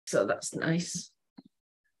so that's nice.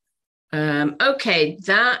 Okay,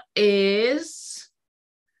 that is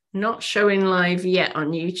not showing live yet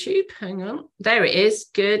on YouTube. Hang on. There it is.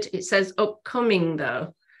 Good. It says upcoming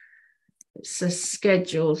though. It says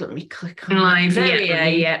scheduled. Let me click on live.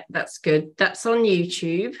 Yeah, that's good. That's on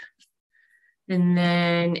YouTube. And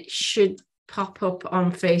then it should pop up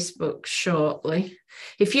on Facebook shortly.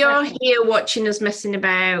 If you're here watching us messing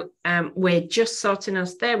about, we're just sorting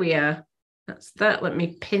us. There we are. That's that. Let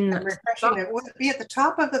me pin that. Refreshing it. Would it be at the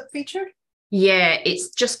top of the featured? Yeah, it's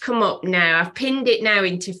just come up now. I've pinned it now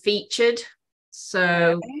into featured.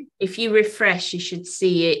 So if you refresh, you should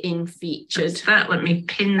see it in featured. That's that. Let me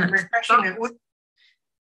pin that. Refreshing it.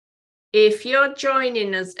 If you're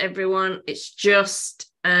joining us, everyone, it's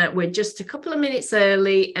just we're just a couple of minutes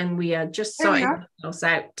early and we are just sorting ourselves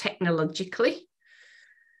out technologically.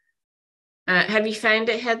 Have you found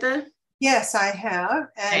it, Heather? Yes, I have.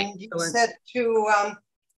 And you said to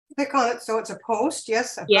click on it so it's a post.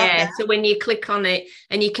 Yes. Yeah. So when you click on it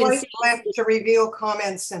and you can see to reveal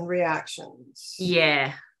comments and reactions.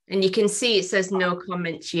 Yeah. And you can see it says no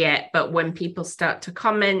comments yet. But when people start to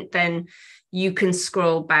comment, then you can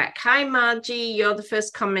scroll back. Hi, Margie. You're the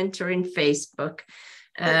first commenter in Facebook.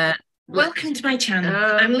 Welcome to my channel.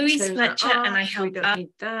 I'm Louise Fletcher and I help. We don't need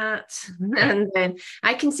that. And then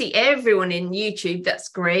I can see everyone in YouTube. That's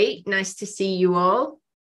great. Nice to see you all.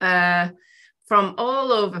 From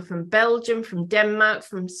all over, from Belgium, from Denmark,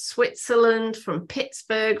 from Switzerland, from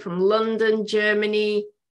Pittsburgh, from London, Germany,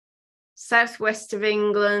 southwest of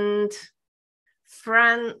England,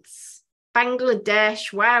 France,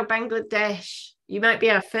 Bangladesh. Wow, Bangladesh. You might be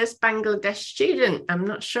our first Bangladesh student. I'm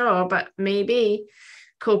not sure, but maybe.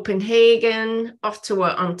 Copenhagen,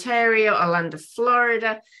 Ottawa, Ontario, Orlando,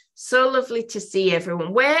 Florida. So lovely to see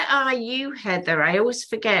everyone. Where are you, Heather? I always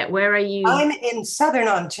forget. Where are you? I'm in southern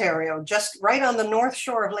Ontario, just right on the north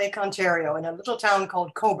shore of Lake Ontario in a little town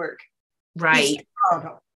called Cobourg. Right.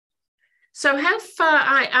 So how far,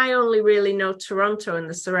 I only really know Toronto and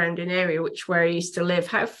the surrounding area, where I used to live.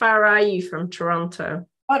 How far are you from Toronto?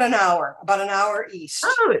 About an hour east.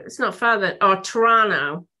 Oh, it's not far then. Or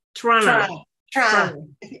Toronto. Trana.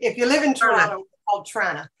 If you live in Toronto, it's called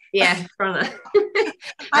Trana. Yeah, Toronto.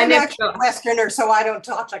 I'm actually a Westerner, so I don't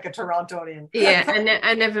talk like a Torontonian. Yeah,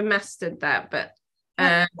 I never mastered that. But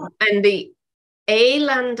and the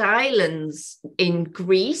Åland Islands in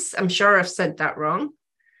Greece, I'm sure I've said that wrong.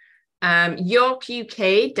 York,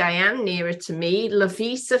 UK, Diane, nearer to me.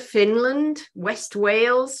 Lovisa, Finland, West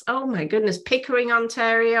Wales. Oh my goodness, Pickering,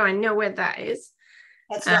 Ontario. I know where that is.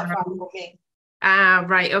 That's not far from me.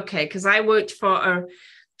 Right, okay, because I worked for a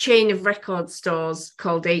chain of record stores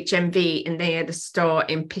called HMV, and they had a store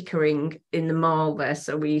in Pickering in the mall there.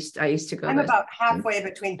 So I used to go. I'm about halfway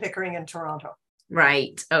between Pickering and Toronto.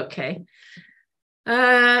 Right, okay.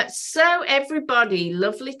 So everybody,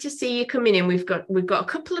 lovely to see you coming in. We've got a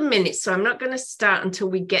couple of minutes, so I'm not going to start until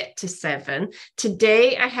we get to 7.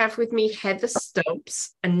 Today I have with me Heather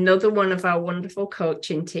Stubbs, another one of our wonderful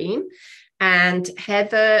coaching team. And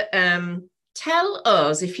Heather, tell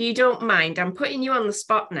us, if you don't mind, I'm putting you on the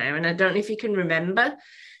spot now, and I don't know if you can remember,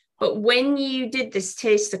 but when you did this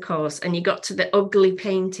taster course and you got to the ugly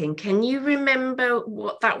painting, can you remember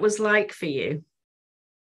what that was like for you?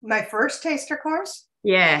 My first taster course?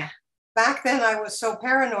 Yeah. Back then, I was so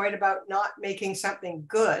paranoid about not making something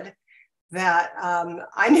good that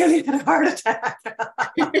I nearly had a heart attack.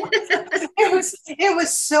 It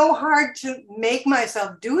was so hard to make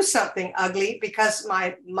myself do something ugly because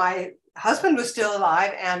my husband was still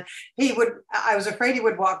alive, and I was afraid he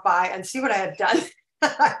would walk by and see what I had done.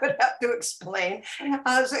 I would have to explain.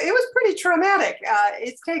 So it was pretty traumatic.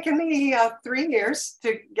 It's taken me 3 years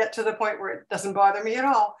to get to the point where it doesn't bother me at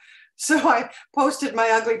all. So I posted my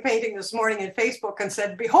ugly painting this morning in Facebook and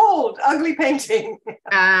said, "Behold, ugly painting." Oh,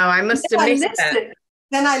 I must have missed that.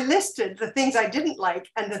 Then I listed the things I didn't like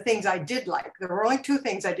and the things I did like. There were only 2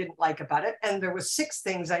 things I didn't like about it, and there was 6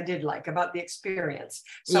 things I did like about the experience.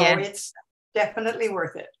 So It's definitely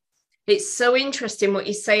worth it. It's so interesting what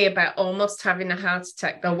you say about almost having a heart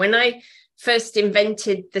attack, though. When I first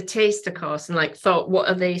invented the taster course and thought, what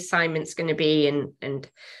are the assignments going to be and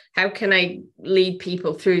how can I lead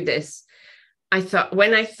people through this?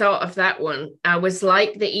 When I thought of that one, I was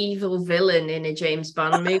like the evil villain in a James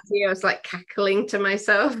Bond movie. I was like cackling to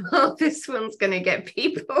myself, oh, this one's going to get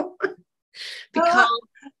people.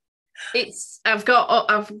 Because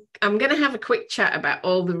I'm going to have a quick chat about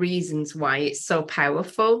all the reasons why it's so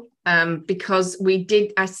powerful. Because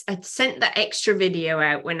I sent that extra video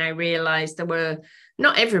out when I realized there were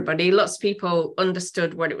not everybody, lots of people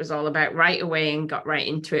understood what it was all about right away and got right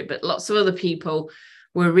into it. But lots of other people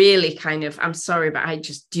were really kind of, I'm sorry, but I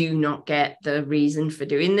just do not get the reason for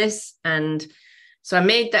doing this. And so I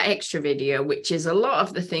made that extra video, which is a lot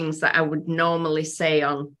of the things that I would normally say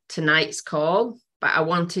on tonight's call, but I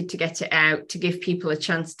wanted to get it out to give people a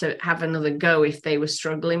chance to have another go if they were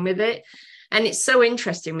struggling with it. And it's so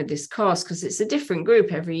interesting with this course because it's a different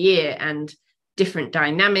group every year and different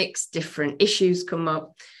dynamics, different issues come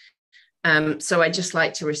up. So I just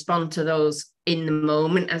like to respond to those in the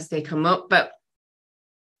moment as they come up. But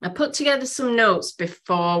I put together some notes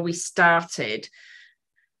before we started,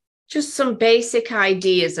 just some basic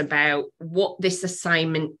ideas about what this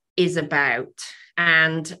assignment is about.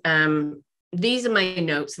 And these are my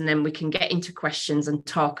notes, and then we can get into questions and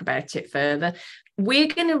talk about it further. We're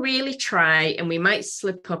going to really try, and we might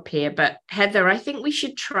slip up here, but Heather, I think we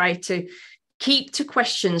should try to keep to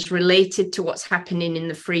questions related to what's happening in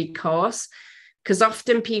the free course, because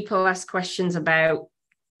often people ask questions about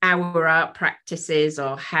our art practices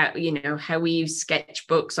or how we use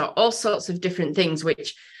sketchbooks or all sorts of different things,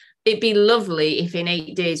 which it'd be lovely if in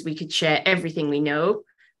 8 days we could share everything we know,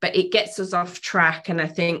 but it gets us off track. And I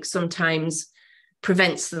think sometimes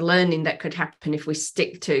prevents the learning that could happen if we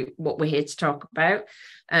stick to what we're here to talk about.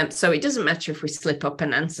 So it doesn't matter if we slip up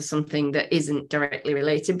and answer something that isn't directly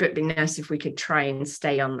related, but it'd be nice if we could try and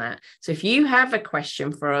stay on that. So if you have a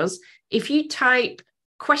question for us, if you type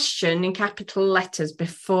question in capital letters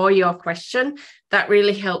before your question, that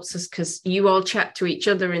really helps us because you all chat to each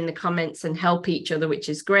other in the comments and help each other, which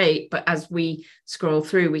is great. But as we scroll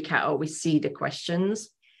through, we can't always see the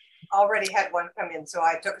questions. Already had one come in, so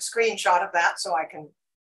I took a screenshot of that so I can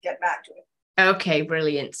get back to it. Okay,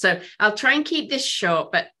 brilliant. So I'll try and keep this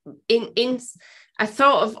short, but I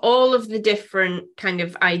thought of all of the different kind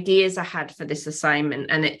of ideas I had for this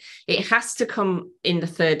assignment, and it has to come in the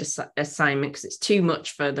third assignment because it's too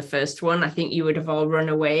much for the first one. I think you would have all run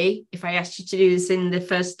away if I asked you to do this in the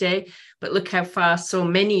first day, but look how far so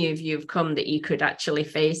many of you have come that you could actually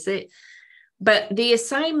face it. But the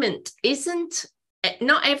assignment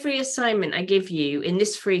not every assignment I give you in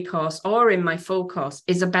this free course or in my full course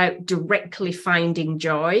is about directly finding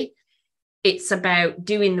joy. It's about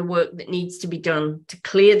doing the work that needs to be done to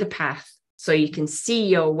clear the path so you can see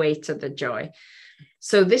your way to the joy.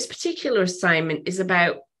 So this particular assignment is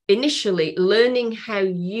about initially learning how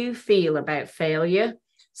you feel about failure,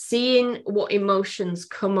 seeing what emotions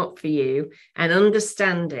come up for you, and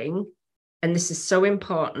understanding, and this is so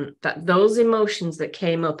important, that those emotions that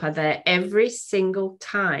came up are there every single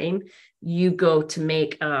time you go to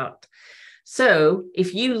make art. So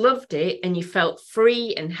if you loved it and you felt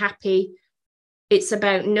free and happy, it's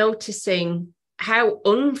about noticing how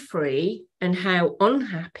unfree and how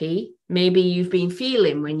unhappy maybe you've been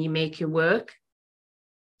feeling when you make your work.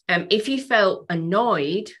 If you felt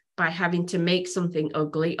annoyed by having to make something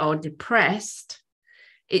ugly or depressed,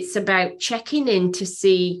 it's about checking in to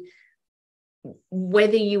see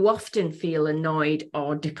whether you often feel annoyed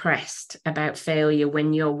or depressed about failure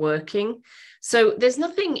when you're working. So there's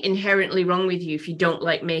nothing inherently wrong with you if you don't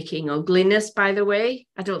like making ugliness, by the way.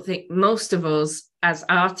 I don't think most of us as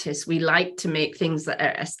artists, we like to make things that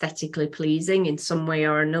are aesthetically pleasing in some way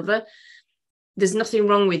or another. There's nothing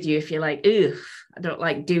wrong with you if you're like, ugh, I don't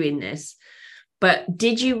like doing this. But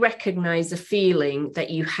did you recognize a feeling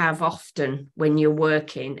that you have often when you're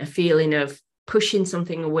working, a feeling of pushing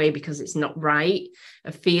something away because it's not right,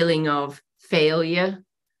 a feeling of failure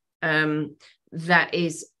that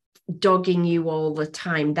is dogging you all the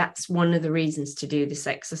time? That's one of the reasons to do this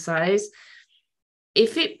exercise.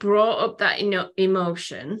 If it brought up that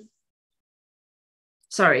emotion,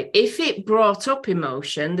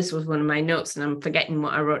 this was one of my notes and I'm forgetting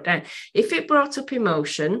what I wrote down. If it brought up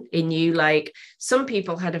emotion in you, like some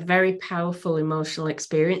people had a very powerful emotional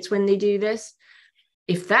experience when they do this,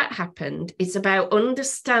 if that happened, it's about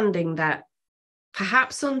understanding that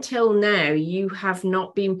perhaps until now, you have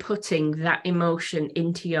not been putting that emotion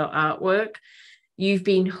into your artwork. You've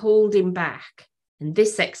been holding back. And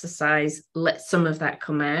this exercise lets some of that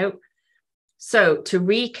come out. So to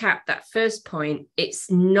recap that first point,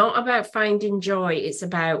 it's not about finding joy. It's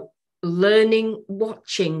about learning,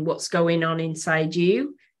 watching what's going on inside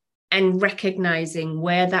you and recognizing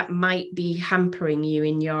where that might be hampering you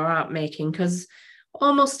in your art making. Because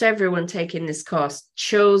almost everyone taking this course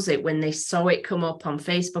chose it when they saw it come up on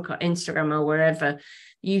Facebook or Instagram or wherever.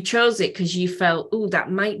 You chose it because you felt, oh,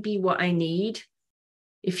 that might be what I need.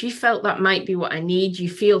 If you felt that might be what I need, you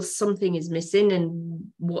feel something is missing.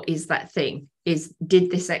 And what is that thing?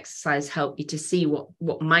 Did this exercise help you to see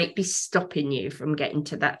what might be stopping you from getting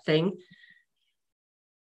to that thing?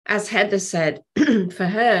 As Heather said, for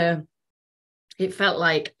her, it felt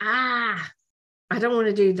like, I don't want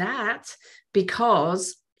to do that,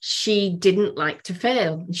 because she didn't like to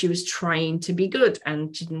fail. And she was trying to be good,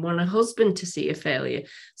 and she didn't want her husband to see a failure.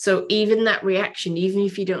 So even that reaction, even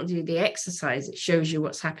if you don't do the exercise, it shows you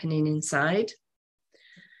what's happening inside.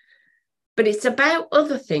 But it's about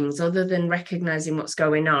other things other than recognizing what's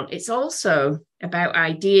going on. It's also about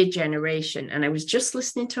idea generation. And I was just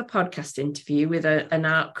listening to a podcast interview with an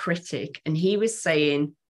art critic, and he was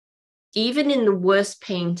saying, even in the worst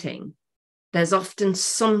painting, there's often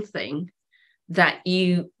something that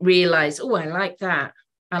you realize, oh, I like that.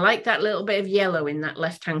 I like that little bit of yellow in that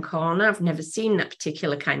left-hand corner. I've never seen that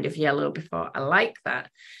particular kind of yellow before. I like that.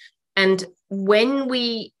 And when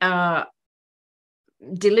we are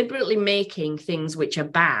deliberately making things which are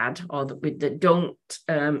bad, or that don't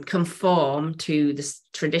conform to the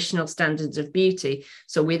traditional standards of beauty,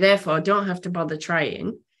 so we therefore don't have to bother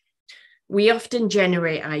trying, we often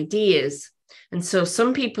generate ideas. And so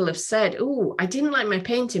some people have said, oh, I didn't like my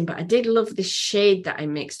painting, but I did love this shade that I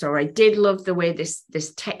mixed, or I did love the way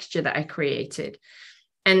this texture that I created.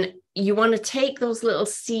 And you want to take those little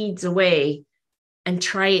seeds away and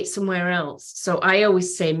try it somewhere else. So I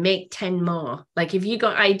always say, make 10 more. Like if you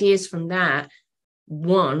got ideas from that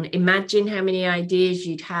one, imagine how many ideas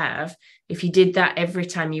you'd have if you did that every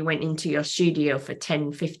time you went into your studio for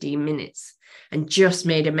 10, 15 minutes and just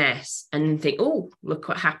made a mess, and then think, oh, look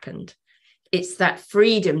what happened. It's that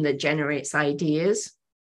freedom that generates ideas.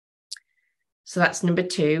 So that's number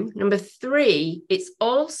 2. Number 3, it's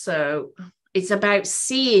about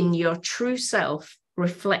seeing your true self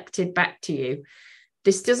reflected back to you.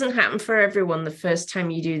 This doesn't happen for everyone the first time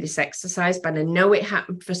you do this exercise, but I know it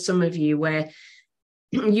happened for some of you, where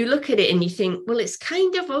you look at it and you think, well, it's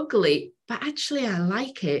kind of ugly, but actually I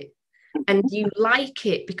like it. And you like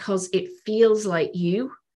it because it feels like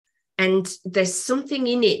you. And there's something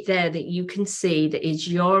in it there that you can see that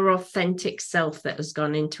is your authentic self that has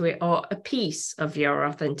gone into it, or a piece of your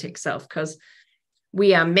authentic self, because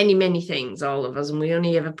we are many, many things, all of us, and we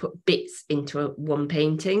only ever put bits into one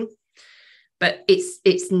painting. But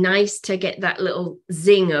it's nice to get that little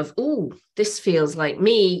zing of, oh, this feels like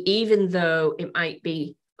me, even though it might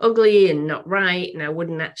be ugly and not right, and I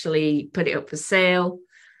wouldn't actually put it up for sale,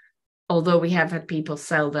 although we have had people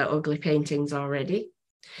sell their ugly paintings already.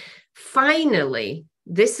 Finally,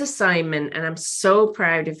 this assignment, and I'm so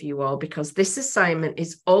proud of you all, because this assignment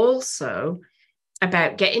is also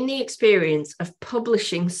about getting the experience of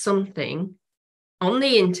publishing something on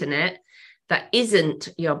the internet that isn't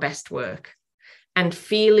your best work, and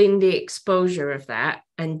feeling the exposure of that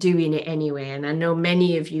and doing it anyway. And I know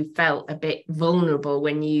many of you felt a bit vulnerable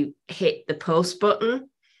when you hit the post button,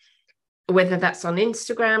 whether that's on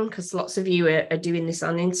Instagram, because lots of you are doing this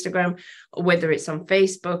on Instagram, or whether it's on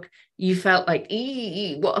Facebook. You felt like,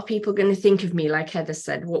 what are people going to think of me? Like Heather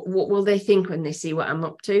said, what will they think when they see what I'm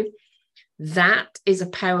up to? That is a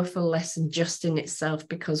powerful lesson just in itself,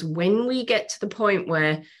 because when we get to the point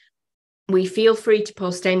where we feel free to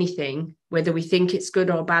post anything, whether we think it's good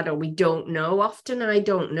or bad, or we don't know. Often I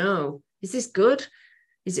don't know. Is this good?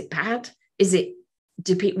 Is it bad?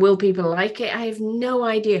 Will people like it? I have no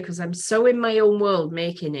idea, because I'm so in my own world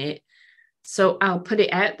making it. So I'll put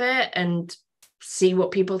it out there and see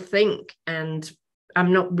what people think. And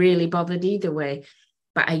I'm not really bothered either way,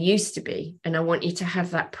 but I used to be. And I want you to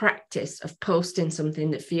have that practice of posting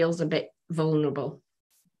something that feels a bit vulnerable.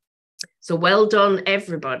 So well done,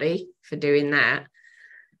 everybody, for doing that.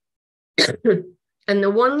 And the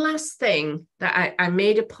one last thing that I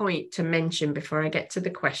made a point to mention before I get to the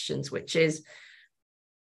questions, which is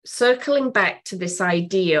circling back to this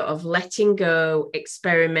idea of letting go,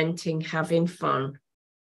 experimenting, having fun.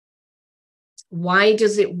 Why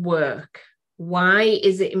does it work? Why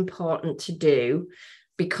is it important to do?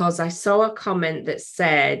 Because I saw a comment that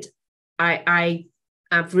said, I've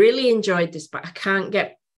really enjoyed this, but I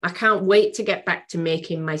can't wait to get back to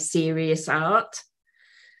making my serious art.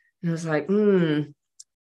 And I was like,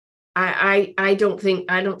 I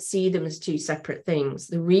don't see them as two separate things.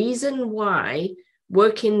 The reason why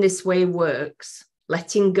working this way works,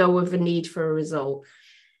 letting go of a need for a result.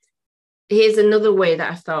 Here's another way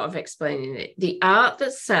that I thought of explaining it. The art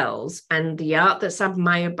that sells and the art that's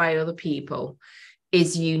admired by other people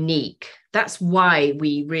is unique. That's why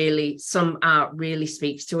some art really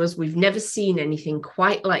speaks to us. We've never seen anything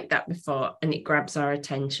quite like that before, and it grabs our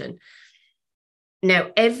attention.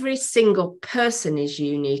 Now, every single person is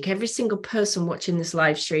unique. Every single person watching this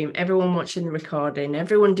live stream, everyone watching the recording,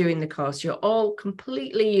 everyone doing the course, you're all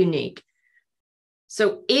completely unique.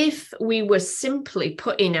 So if we were simply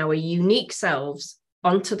putting our unique selves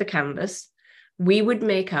onto the canvas, we would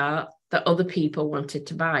make art that other people wanted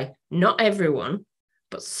to buy. Not everyone,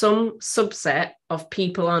 but some subset of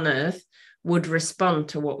people on earth would respond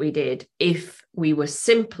to what we did if we were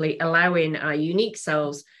simply allowing our unique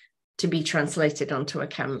selves to be translated onto a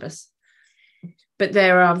canvas. But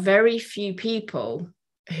there are very few people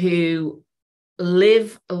who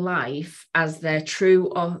live life as their true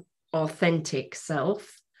or authentic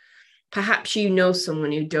self. Perhaps you know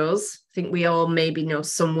someone who does. I think we all maybe know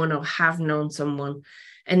someone or have known someone,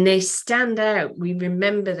 and they stand out. We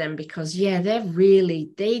remember them because, they're really,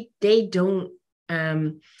 they don't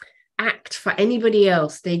act for anybody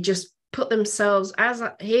else. They just put themselves as,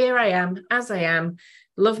 here I am, as I am,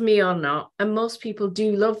 love me or not. And most people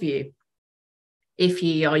do love you if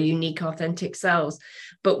you are unique, authentic selves.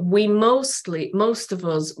 But we most of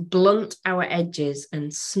us blunt our edges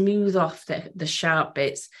and smooth off the sharp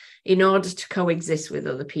bits in order to coexist with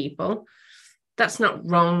other people. That's not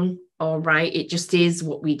wrong or right. It just is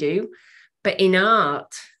what we do. But in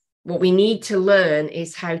art, what we need to learn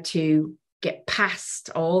is how to get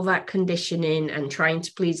past all that conditioning and trying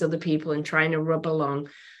to please other people and trying to rub along,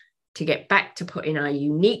 to get back to putting our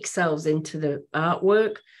unique selves into the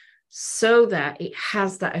artwork, so that it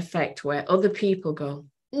has that effect where other people go,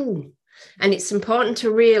 ooh. And it's important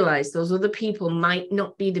to realize those other people might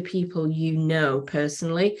not be the people you know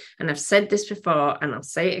personally. And I've said this before, and I'll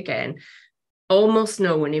say it again. Almost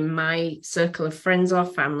no one in my circle of friends or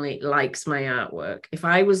family likes my artwork. If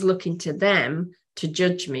I was looking to them to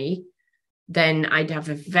judge me, then I'd have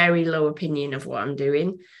a very low opinion of what I'm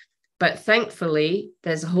doing. But thankfully,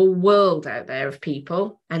 there's a whole world out there of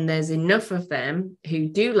people, and there's enough of them who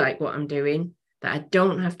do like what I'm doing that I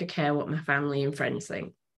don't have to care what my family and friends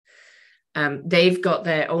think. They've got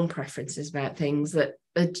their own preferences about things that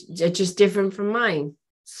are just different from mine.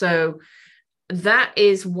 So that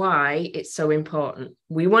is why it's so important.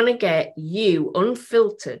 We want to get you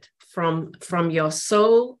unfiltered from your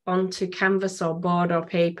soul onto canvas or board or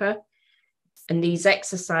paper. And these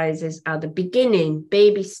exercises are the beginning,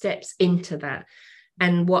 baby steps into that.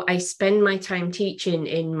 And what I spend my time teaching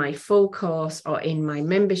in my full course or in my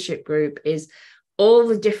membership group is all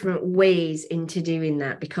the different ways into doing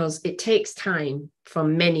that, because it takes time for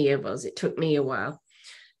many of us. It took me a while.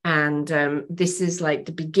 And this is like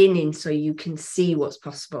the beginning, so you can see what's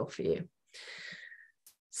possible for you.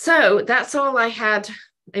 So that's all I had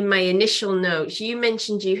in my initial notes. You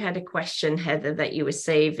mentioned you had a question, Heather, that you were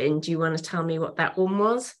saving. Do you want to tell me what that one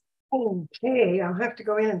was? Okay, I'll have to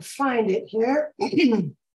go in and find it here.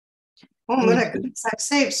 Oh my goodness, I've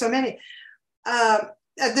saved so many.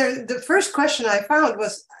 The first question I found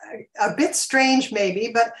was a bit strange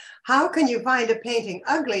maybe, but how can you find a painting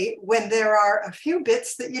ugly when there are a few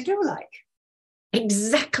bits that you do like?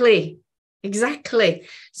 Exactly.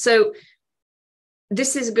 So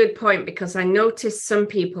this is a good point, because I noticed some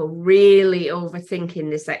people really overthinking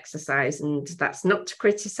this exercise, and that's not to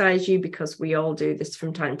criticize you, because we all do this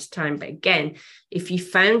from time to time. But again, if you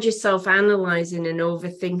found yourself analyzing and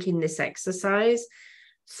overthinking this exercise,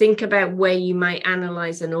 think about where you might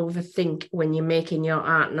analyze and overthink when you're making your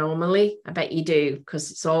art normally. I bet you do, because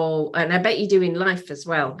it's all, and I bet you do in life as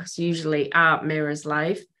well, because usually art mirrors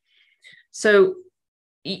life. So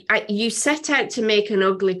you set out to make an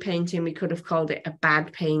ugly painting. We could have called it a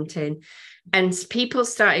bad painting. And people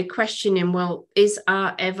started questioning, well, is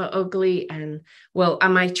art ever ugly? And, well,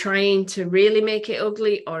 am I trying to really make it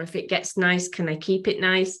ugly? Or if it gets nice, can I keep it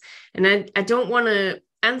nice? And I don't want to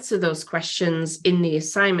answer those questions in the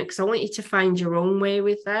assignment, because I want you to find your own way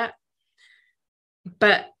with that.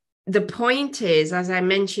 But the point is, as I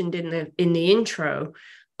mentioned in the intro,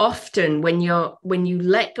 often when you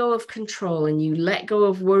let go of control and you let go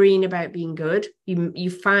of worrying about being good, you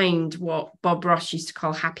find what Bob Ross used to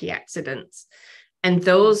call happy accidents. And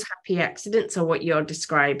those happy accidents are what you're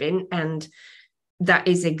describing. And that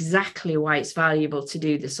is exactly why it's valuable to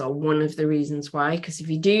do this, or one of the reasons why. Because if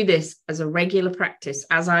you do this as a regular practice,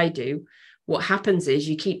 as I do, what happens is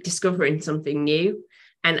you keep discovering something new.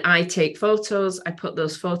 And I take photos, I put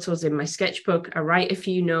those photos in my sketchbook, I write a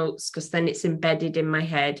few notes, because then it's embedded in my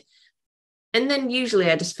head. And then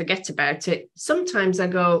usually I just forget about it. Sometimes I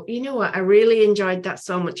go, you know what, I really enjoyed that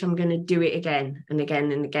so much, I'm going to do it again and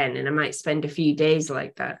again and again. And I might spend a few days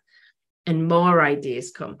like that, and more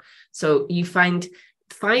ideas come. So you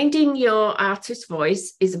finding your artist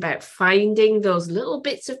voice is about finding those little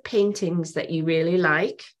bits of paintings that you really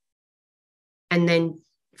like, and then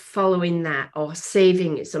following that or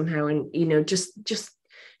saving it somehow. And, just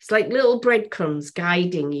it's like little breadcrumbs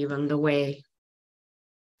guiding you on the way.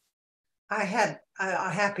 I had a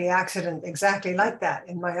happy accident exactly like that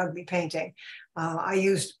in my ugly painting. I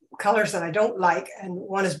used colors that I don't like, and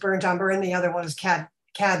one is burnt umber and the other one is cad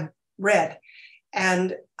red.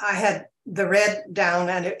 And I had the red down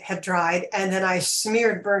and it had dried. And then I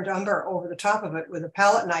smeared burnt umber over the top of it with a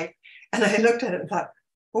palette knife. And I looked at it and thought,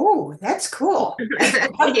 oh, that's cool.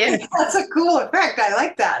 Yeah. That's a cool effect. I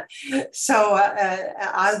like that. So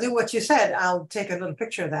I'll do what you said. I'll take a little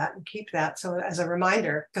picture of that and keep that so as a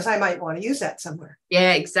reminder, because I might want to use that somewhere.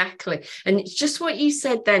 Yeah, exactly. And it's just what you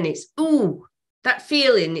said then. It's, ooh, that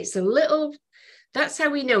feeling. It's a little, that's how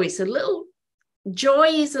we know it's a little, joy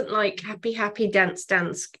isn't like happy, happy, dance,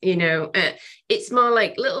 dance, you know. It's more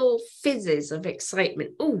like little fizzes of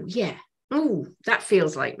excitement. Oh, yeah. Oh, that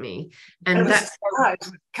feels like me. And that's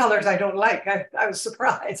colors I don't like. I was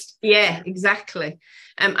surprised. Yeah, exactly.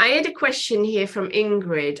 I had a question here from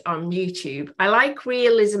Ingrid on YouTube. I like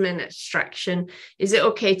realism and abstraction. Is it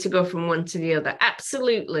okay to go from one to the other?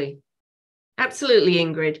 Absolutely. Absolutely,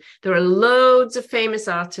 Ingrid. There are loads of famous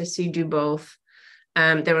artists who do both.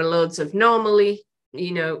 There are loads of normally,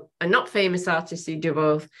 you know, and not famous artists who do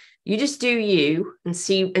both. You just do you and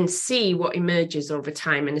see what emerges over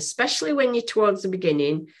time. And especially when you're towards the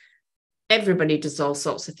beginning, everybody does all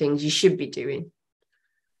sorts of things you should be doing.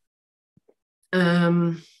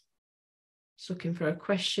 Just looking for a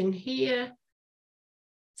question here.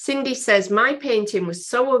 Cindy says, my painting was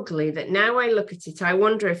so ugly that now I look at it, I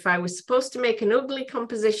wonder if I was supposed to make an ugly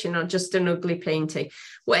composition or just an ugly painting.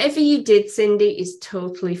 Whatever you did, Cindy, is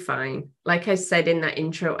totally fine. Like I said in that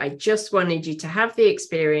intro, I just wanted you to have the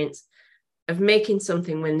experience of making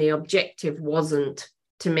something when the objective wasn't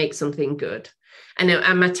to make something good. And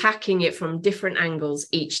I'm attacking it from different angles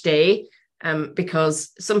each day, because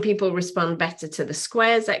some people respond better to the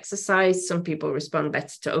squares exercise. Some people respond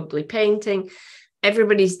better to ugly painting.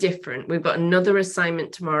 Everybody's different. We've got another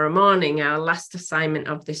assignment tomorrow morning, our last assignment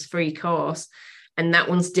of this free course, and that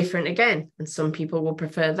one's different again. And some people will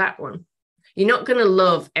prefer that one. You're not going to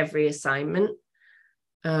love every assignment.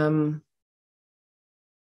 I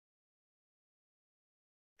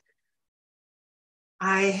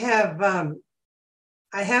have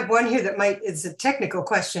one here that it's a technical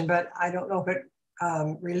question, but I don't know if it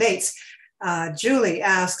relates. Julie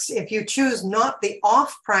asks, if you choose not the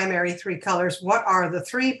off primary three colors, what are the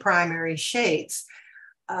three primary shades?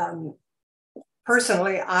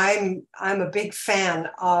 Personally, I'm a big fan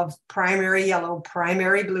of primary yellow,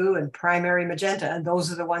 primary blue, and primary magenta, and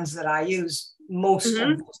those are the ones that I use most of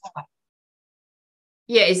the time.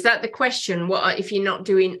 Yeah, is that the question? What if you're not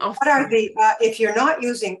doing off? What are the if you're not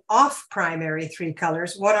using off primary three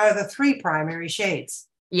colors, what are the three primary shades?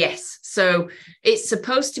 Yes, so it's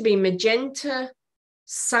supposed to be magenta,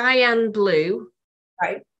 cyan blue.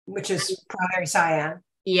 Right, which is primary cyan.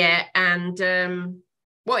 Yeah, and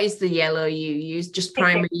what is the yellow you use? Just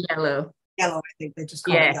primary yellow. Yellow, I think they just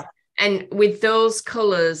call it yellow. And with those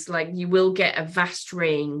colors, like, you will get a vast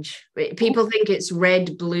range. People think it's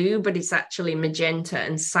red, blue, but it's actually magenta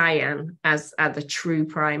and cyan as are the true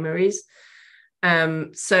primaries.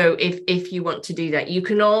 So if you want to do that, you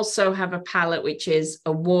can also have a palette which is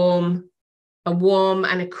a warm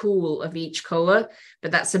and a cool of each color, but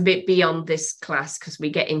that's a bit beyond this class because we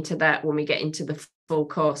get into that when we get into the full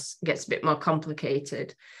course. It gets a bit more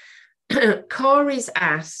complicated. Corey's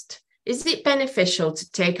asked, is it beneficial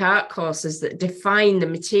to take art courses that define the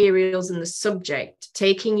materials and the subject,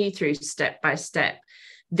 taking you through step by step?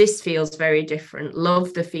 This feels very different.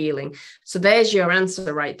 Love the feeling. So there's your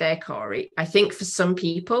answer right there, Corey. I think for some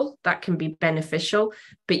people that can be beneficial,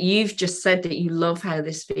 but you've just said that you love how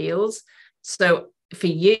this feels. So for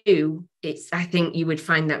you, I think you would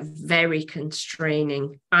find that very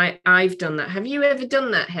constraining. I've done that. Have you ever done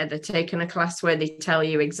that, Heather? Taken a class where they tell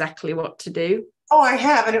you exactly what to do? Oh, I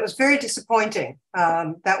have, and it was very disappointing.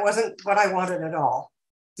 That wasn't what I wanted at all.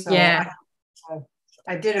 So yeah,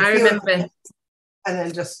 I did a few. I remember. And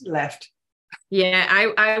then just left. Yeah,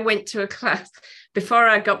 I went to a class before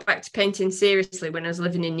I got back to painting seriously. When I was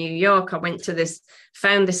living in New York, I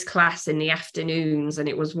found this class in the afternoons, and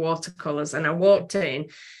it was watercolors. And I walked in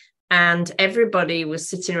and everybody was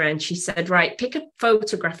sitting around. She said, right, pick a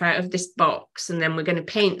photograph out of this box, and then we're going to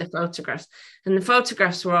paint the photographs. And the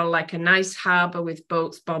photographs were all like a nice harbor with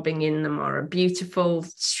boats bobbing in them, or a beautiful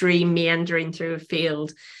stream meandering through a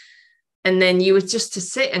field. And then you were just to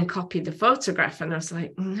sit and copy the photograph. And I was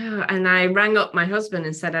like, no. And I rang up my husband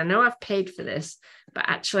and said, I know I've paid for this, but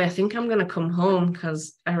actually I think I'm going to come home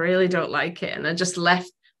because I really don't like it. And I just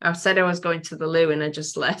left. I said I was going to the loo and I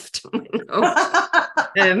just left. But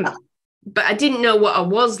I didn't know what I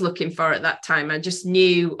was looking for at that time. I just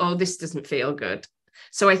knew, oh, this doesn't feel good.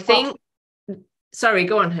 So I think, sorry,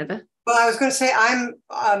 go on, Heather. Well, I was going to say I'm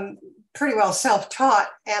pretty well self-taught,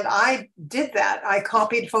 and I did that. I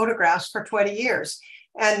copied photographs for 20 years,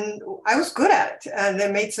 And I was good at it, and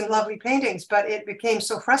they made some lovely paintings, but it became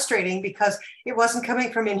so frustrating because it wasn't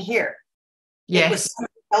coming from in here. Yes. It was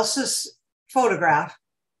somebody else's photograph,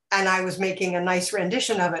 and I was making a nice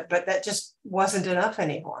rendition of it, but that just wasn't enough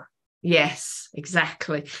anymore. Yes,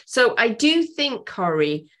 exactly. So I do think,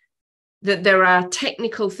 Corrie, that there are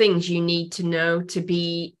technical things you need to know to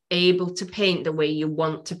be able to paint the way you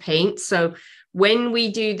want to paint. So when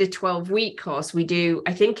we do the 12-week course, we do,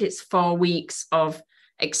 I think it's 4 weeks of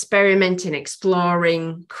experimenting,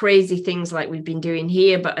 exploring crazy things like we've been doing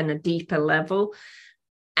here, but on a deeper level.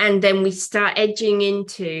 And then we start edging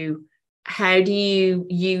into how do you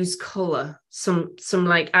use color? Some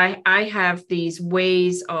like I have these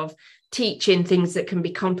ways of teaching things that can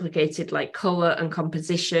be complicated, like color and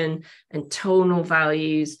composition and tonal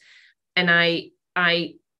values. And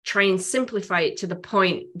I try and simplify it to the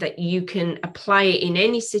point that you can apply it in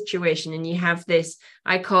any situation. And you have this,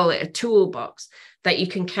 I call it a toolbox that you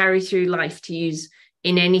can carry through life to use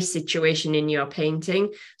in any situation in your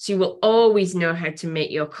painting. So you will always know how to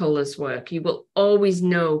make your colors work. You will always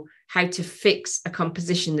know how to fix a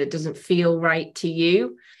composition that doesn't feel right to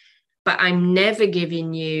you. But I'm never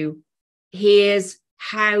giving you, here's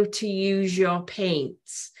how to use your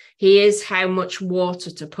paints. Here's how much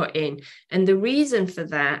water to put in. And the reason for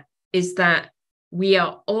that is that we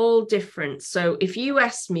are all different. So if you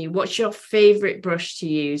ask me, what's your favorite brush to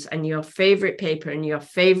use and your favorite paper and your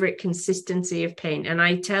favorite consistency of paint, and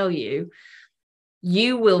I tell you,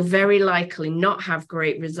 you will very likely not have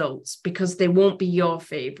great results because they won't be your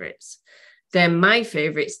favorites. They're my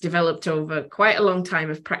favorites, developed over quite a long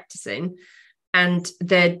time of practicing. And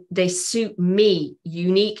they suit me,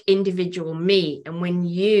 unique individual me. And when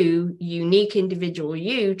you, unique individual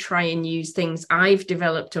you, try and use things I've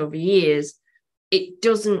developed over years, it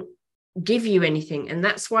doesn't give you anything. And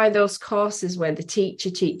that's why those courses where the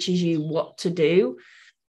teacher teaches you what to do,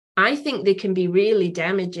 I think they can be really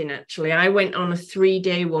damaging, actually. I went on a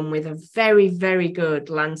 3-day one with a very, very good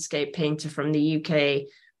landscape painter from the UK,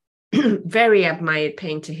 very admired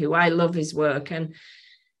painter who I love his work. And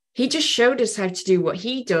he just showed us how to do what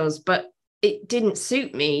he does, but it didn't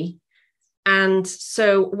suit me. And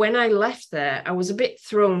so when I left there, I was a bit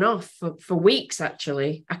thrown off for weeks,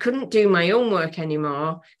 actually. I couldn't do my own work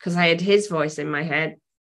anymore because I had his voice in my head.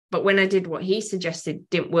 But when I did what he suggested, it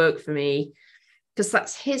didn't work for me because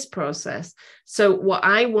that's his process. So what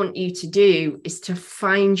I want you to do is to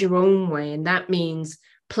find your own way. And that means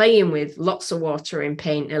playing with lots of water in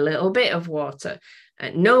paint, a little bit of water,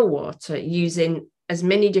 no water, using as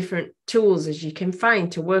many different tools as you can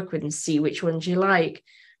find to work with and see which ones you like.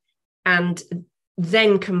 And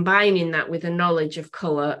then combining that with a knowledge of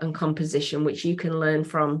color and composition, which you can learn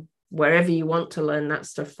from wherever you want to learn that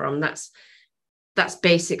stuff from. That's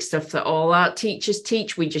basic stuff that all art teachers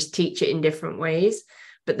teach. We just teach it in different ways.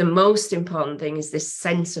 But the most important thing is this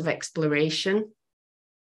sense of exploration.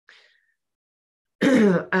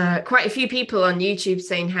 Quite a few people on YouTube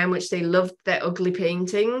saying how much they loved their ugly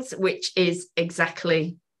paintings, which is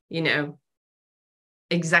exactly amazing.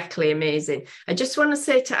 I just want to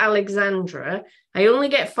say to Alexandra, I only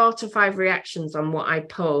get 4 to 5 reactions on what I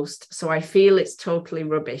post, so I feel it's totally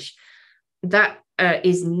rubbish. That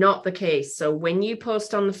is not the case. So when you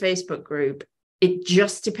post on the Facebook group, it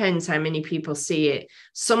just depends how many people see it.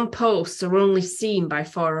 Some posts are only seen by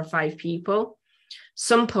 4 or 5 people.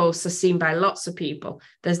 Some posts are seen by lots of people.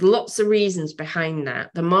 There's lots of reasons behind that.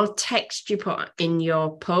 The more text you put in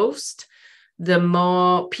your post, the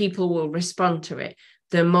more people will respond to it.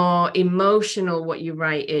 The more emotional what you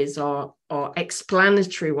write is, or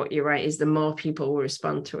explanatory what you write is, the more people will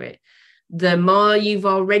respond to it. The more you've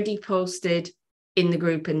already posted in the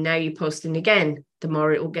group and now you're posting again, the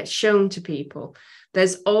more it will get shown to people.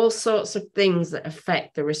 There's all sorts of things that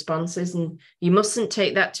affect the responses, and you mustn't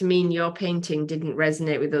take that to mean your painting didn't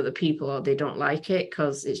resonate with other people or they don't like it,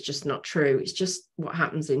 because it's just not true. It's just what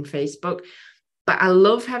happens in Facebook. But I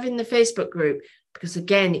love having the Facebook group because,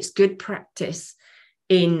 again, it's good practice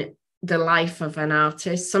in the life of an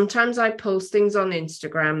artist. Sometimes I post things on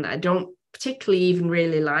Instagram that I don't particularly even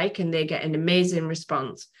really like, and they get an amazing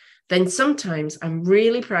response. Then sometimes I'm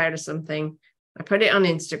really proud of something, I put it on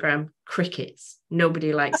Instagram, crickets.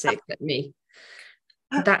 Nobody likes it except me.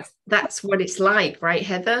 That's what it's like, right,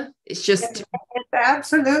 Heather? It's just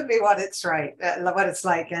absolutely what it's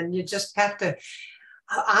like. And you just have to,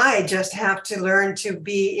 I just have to learn to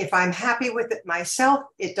be, if I'm happy with it myself,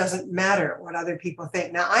 it doesn't matter what other people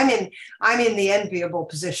think. Now I'm in the enviable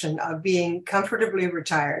position of being comfortably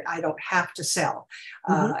retired. I don't have to sell.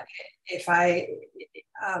 Mm-hmm.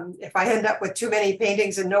 if I end up with too many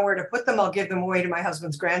paintings and nowhere to put them, I'll give them away to my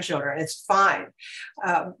husband's grandchildren. It's fine.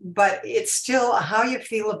 But it's still how you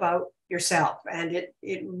feel about yourself. And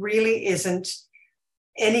it really isn't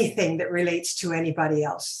anything that relates to anybody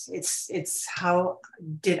else. It's how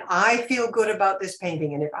did I feel good about this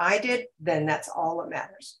painting? And if I did, then that's all that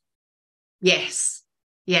matters. Yes,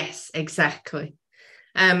 exactly.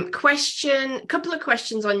 Couple of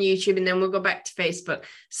questions on YouTube, and then we'll go back to Facebook.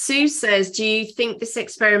 Sue says, do you think this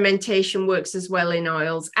experimentation works as well in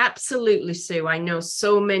oils? Absolutely, Sue. I know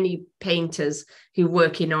so many painters who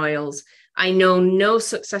work in oils. I know no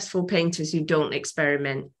successful painters who don't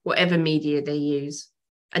experiment, whatever media they use.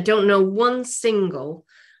 I don't know one single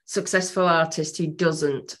successful artist who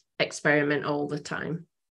doesn't experiment all the time.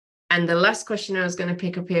 And the last question I was going to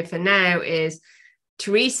pick up here for now is,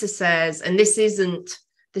 Teresa says, and this isn't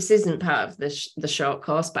part of the short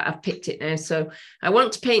course, but I've picked it now. So I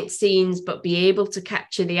want to paint scenes, but be able to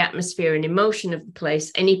capture the atmosphere and emotion of the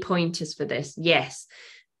place. Any pointers for this? Yes.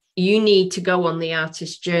 You need to go on the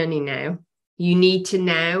artist's journey now. You need to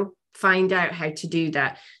now find out how to do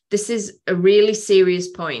that. This is a really serious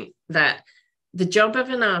point, that the job of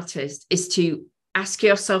an artist is to ask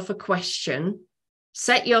yourself a question,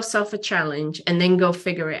 set yourself a challenge, and then go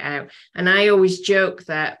figure it out. And I always joke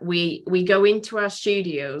that we go into our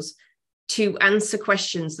studios to answer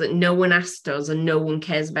questions that no one asked us and no one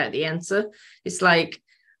cares about the answer. It's like,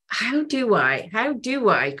 how do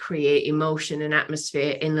I create emotion and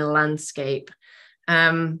atmosphere in a landscape?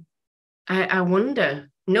 I wonder.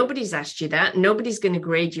 Nobody's asked you that. Nobody's going to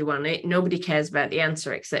grade you on it. Nobody cares about the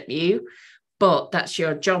answer except you. But that's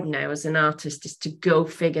your job now as an artist, is to go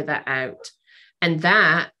figure that out. And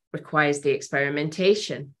that requires the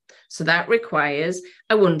experimentation. So that requires,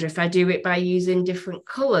 I wonder if I do it by using different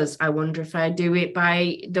colors. I wonder if I do it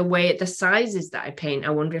by the sizes that I paint.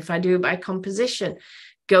 I wonder if I do it by composition.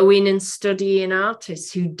 Go in and studying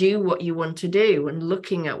artists who do what you want to do and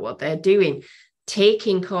looking at what they're doing.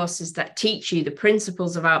 Taking courses that teach you the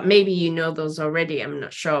principles of art. Maybe you know those already, I'm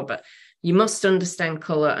not sure, but you must understand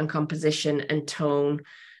color and composition and tone.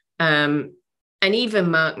 And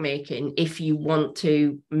even mark making, if you want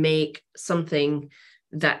to make something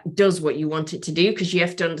that does what you want it to do, because you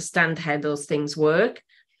have to understand how those things work.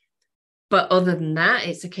 But other than that,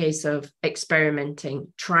 it's a case of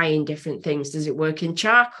experimenting, trying different things. Does it work in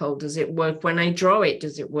charcoal? Does it work when I draw it?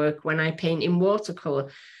 Does it work when I paint in watercolor?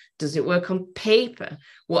 Does it work on paper?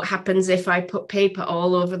 What happens if I put paper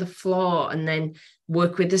all over the floor and then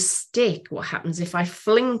work with a stick? What happens if I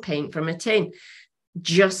fling paint from a tin?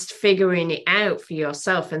 Just figuring it out for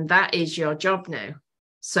yourself. And that is your job now.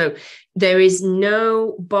 So there is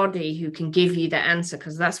nobody who can give you the answer,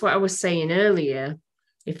 because that's what I was saying earlier.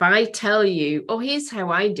 If I tell you, oh, here's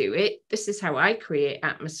how I do it, this is how I create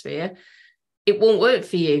atmosphere, it won't work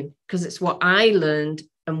for you, because it's what I learned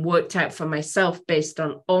and worked out for myself based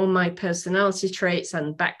on all my personality traits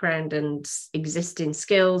and background and existing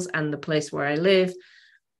skills and the place where I live.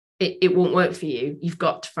 It won't work for you. You've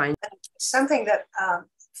got to find something that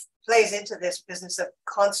plays into this business of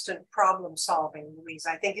constant problem solving, Louise,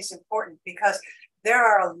 I think is important, because there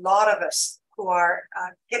are a lot of us who are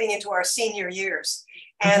getting into our senior years,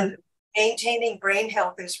 and maintaining brain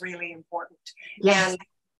health is really important. Yes. And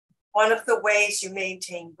one of the ways you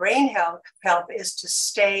maintain brain health is to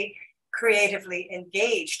stay creatively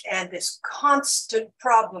engaged. And this constant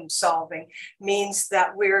problem solving means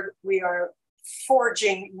that we are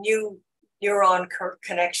forging new neuron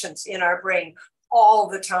connections in our brain all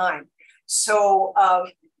the time. So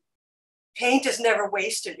paint is never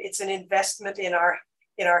wasted. It's an investment in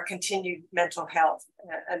our continued mental health,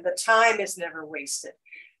 and the time is never wasted.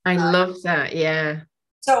 I love that. Yeah.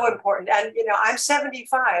 So important. And, I'm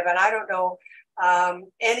 75, and I don't know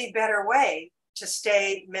any better way to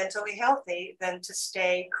stay mentally healthy than to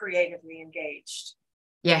stay creatively engaged.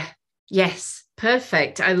 Yeah. Yes.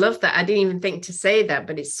 Perfect. I love that. I didn't even think to say that,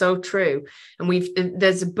 but it's so true. And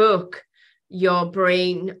there's a book, Your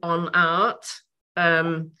Brain on Art,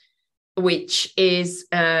 which is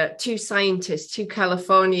two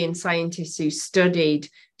Californian scientists who studied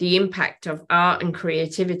the impact of art and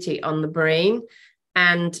creativity on the brain.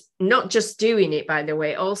 And not just doing it, by the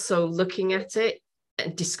way, also looking at it,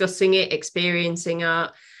 discussing it, experiencing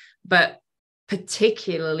art, but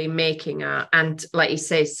particularly making art and, like you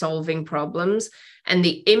say, solving problems. And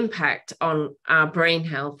the impact on our brain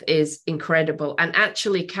health is incredible and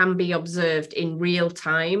actually can be observed in real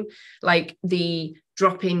time, like the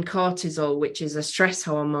drop in cortisol, which is a stress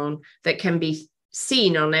hormone that can be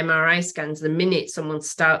seen on MRI scans the minute someone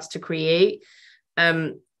starts to create.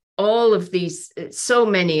 all of these, so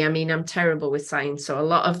many, I mean, I'm terrible with science, so a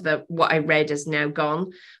lot of what I read has now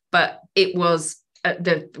gone, but it was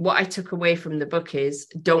what I took away from the book is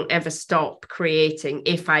don't ever stop creating.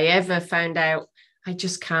 If I ever found out I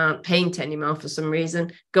just can't paint anymore for some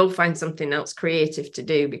reason, go find something else creative to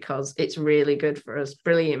do, because it's really good for us.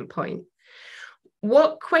 Brilliant point.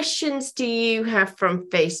 What questions do you have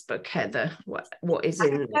from Facebook, Heather? What is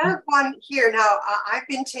in there? I have one here now. I've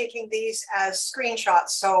been taking these as screenshots.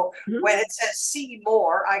 So when it says see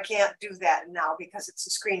more, I can't do that now because it's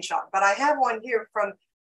a screenshot. But I have one here from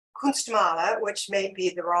Kunstmala, which may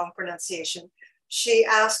be the wrong pronunciation. She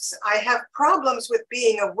asks, I have problems with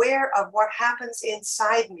being aware of what happens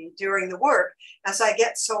inside me during the work as I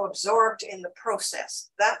get so absorbed in the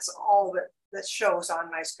process. That's all that shows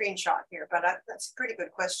on my screenshot here, but that's a pretty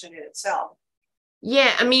good question in itself.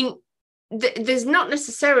 Yeah, I mean, there's not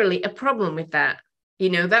necessarily a problem with that.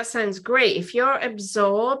 That sounds great. If you're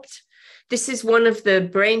absorbed, this is one of the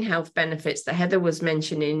brain health benefits that Heather was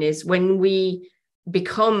mentioning, is when we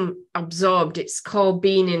become absorbed, it's called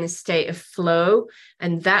being in a state of flow,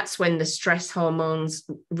 and that's when the stress hormones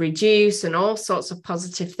reduce and all sorts of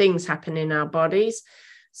positive things happen in our bodies.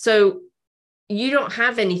 So you don't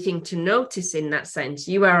have anything to notice in that sense.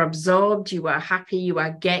 You are absorbed, you are happy, you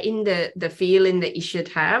are getting the feeling that you should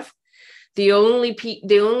have. The only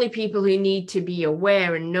people who need to be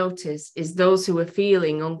aware and notice is those who are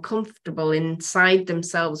feeling uncomfortable inside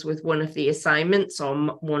themselves with one of the assignments or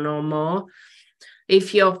one or more.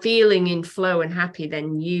 If you're feeling in flow and happy,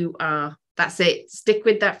 then that's it. Stick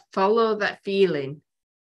with that, follow that feeling.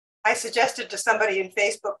 I suggested to somebody in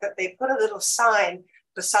Facebook that they put a little sign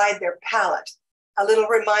beside their palette, a little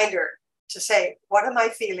reminder to say, what am I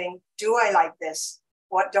feeling? Do I like this?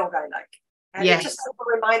 What don't I like? And yes. It's just a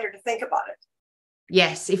reminder to think about it.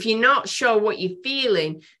 Yes. If you're not sure what you're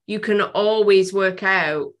feeling, you can always work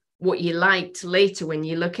out what you liked later when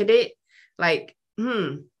you look at it. Like,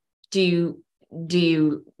 do you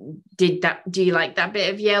like that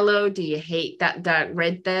bit of yellow? Do you hate that dark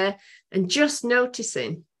red there? And just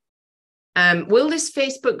noticing. Will this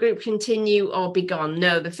Facebook group continue or be gone?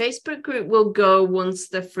 No, the Facebook group will go once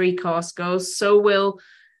the free course goes. So will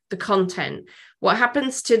the content. What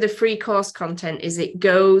happens to the free course content is it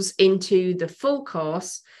goes into the full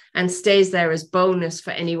course and stays there as bonus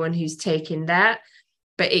for anyone who's taking that.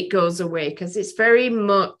 But it goes away because it's very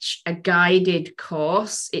much a guided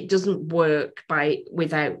course. It doesn't work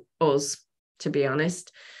without us, to be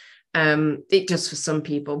honest. It does for some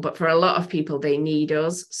people, but for a lot of people, they need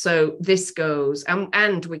us. So this goes,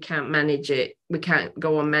 and we can't manage it. We can't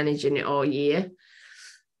go on managing it all year.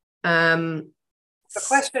 A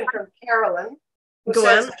question from Carolyn, who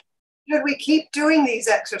says, should we keep doing these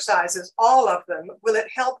exercises, all of them? Will it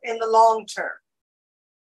help in the long term?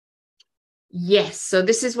 Yes. So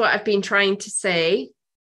this is what I've been trying to say.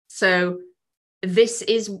 So this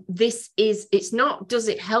is, it's not, does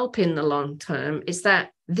it help in the long term? It's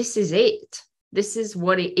that this is it. This is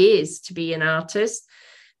what it is to be an artist,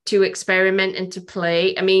 to experiment and to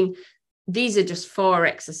play. I mean, these are just 4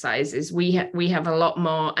 exercises. We have a lot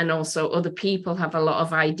more, and also other people have a lot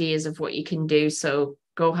of ideas of what you can do. So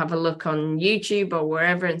go have a look on YouTube or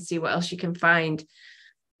wherever and see what else you can find.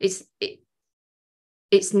 It's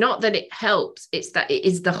not that it helps, it's that it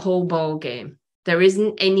is the whole ball game. There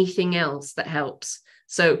isn't anything else that helps.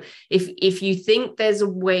 So if you think there's a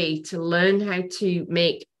way to learn how to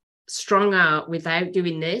make strong art without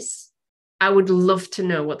doing this, I would love to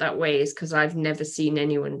know what that way is, because I've never seen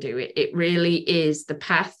anyone do it. It really is the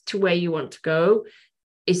path to where you want to go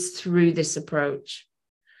is through this approach.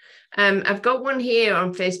 I've got one here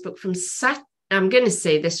on Facebook from I'm going to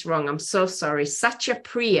say this wrong. I'm so sorry. Satya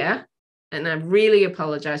Priya. And I really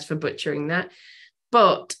apologize for butchering that.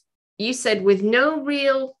 But you said, with no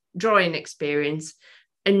real drawing experience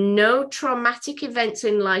and no traumatic events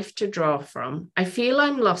in life to draw from, I feel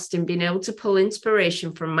I'm lost in being able to pull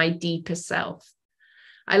inspiration from my deeper self.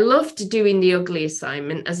 I loved doing the ugly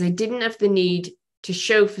assignment as I didn't have the need to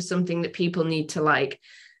show for something that people need to like.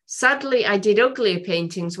 Sadly, I did uglier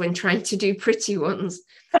paintings when trying to do pretty ones.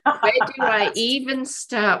 Where do I even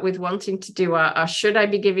start with wanting to do art, or should I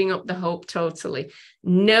be giving up the hope totally?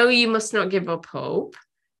 No, you must not give up hope.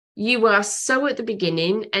 You are so at the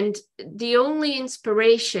beginning, and the only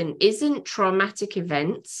inspiration isn't traumatic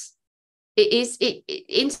events.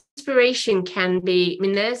 Inspiration can be, I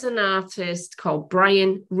mean, there's an artist called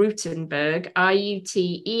Brian Rutenberg,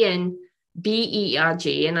 Rutenberg,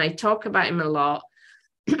 and I talk about him a lot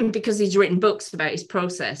because he's written books about his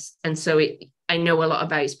process. And so I know a lot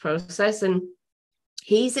about his process, and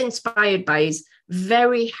he's inspired by his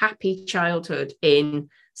very happy childhood in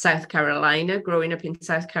South Carolina, growing up in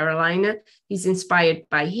South Carolina. He's inspired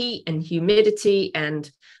by heat and humidity and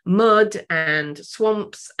mud and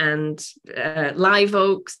swamps and live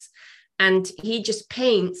oaks. And he just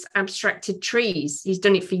paints abstracted trees. He's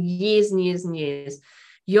done it for years and years and years.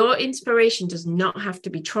 Your inspiration does not have to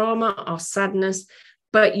be trauma or sadness,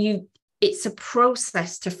 but it's a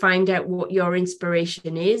process to find out what your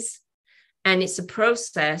inspiration is. And it's a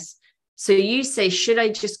process. So you say, should I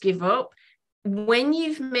just give up? When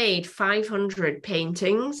you've made 500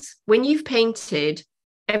 paintings, when you've painted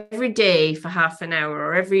every day for half an hour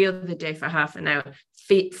or every other day for half an hour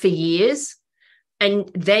for years,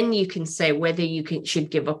 and then you can say whether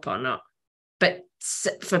should give up or not. But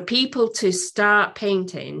for people to start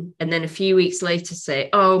painting and then a few weeks later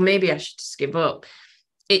say, oh, maybe I should just give up,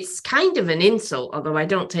 it's kind of an insult, although I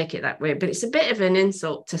don't take it that way, but it's a bit of an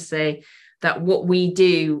insult to say that what we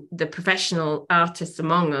do, the professional artists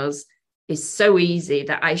among us, is so easy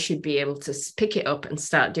that I should be able to pick it up and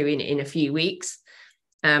start doing it in a few weeks.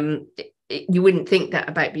 You wouldn't think that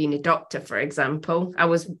about being a doctor, for example. I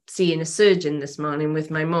was seeing a surgeon this morning with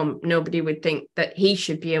my mum. Nobody would think that he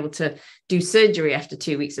should be able to do surgery after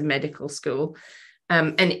 2 weeks of medical school.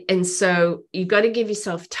 And so you've got to give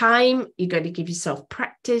yourself time. You've got to give yourself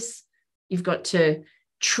practice. You've got to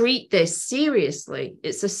treat this seriously.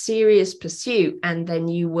 It's a serious pursuit. And then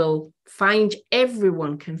you will find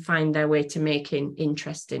everyone can find their way to making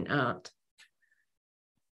interesting art.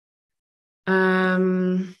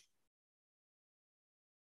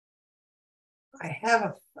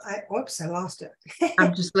 Whoops, I lost it.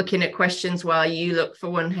 I'm just looking at questions while you look for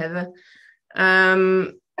one, Heather.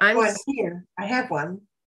 I'm one here. I have one.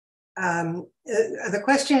 The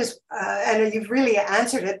question is, and you've really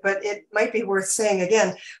answered it, but it might be worth saying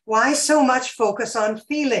again, why so much focus on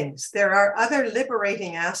feelings? There are other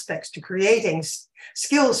liberating aspects to creating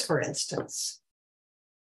skills, for instance.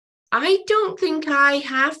 I don't think I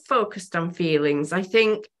have focused on feelings. I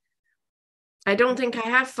don't think I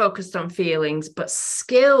have focused on feelings, but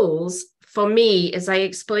skills for me, as I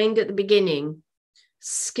explained at the beginning,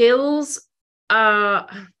 skills are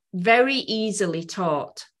very easily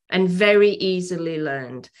taught and very easily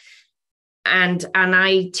learned. And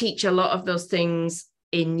I teach a lot of those things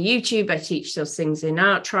in YouTube. I teach those things in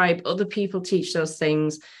Art Tribe. Other people teach those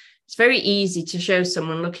things. It's very easy to show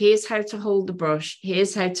someone, look, here's how to hold the brush.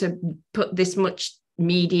 Here's how to put this much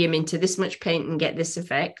medium into this much paint and get this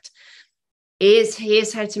effect.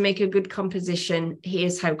 Here's how to make a good composition.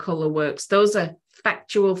 Here's how color works. Those are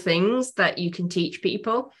factual things that you can teach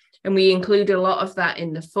people. And we include a lot of that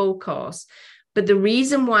in the full course. But the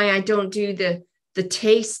reason why I don't do the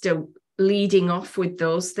taster leading off with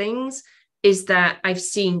those things is that I've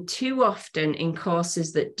seen too often in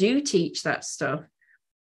courses that do teach that stuff,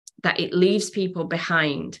 that it leaves people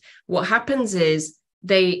behind. What happens is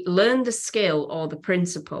they learn the skill or the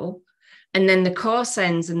principle, and then the course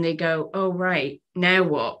ends and they go, oh, right, now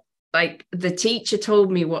what? Like the teacher told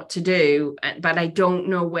me what to do, but I don't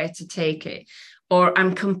know where to take it. Or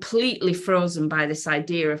I'm completely frozen by this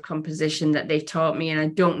idea of composition that they've taught me, and I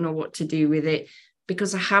don't know what to do with it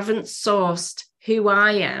because I haven't sourced who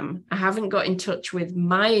I am. I haven't got in touch with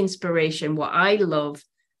my inspiration, what I love,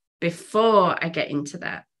 before I get into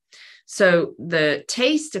that. So the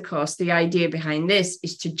taster course, the idea behind this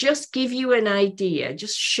is to just give you an idea,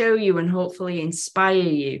 just show you and hopefully inspire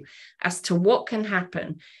you as to what can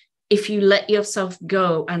happen if you let yourself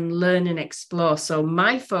go and learn and explore. So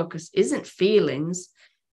my focus isn't feelings.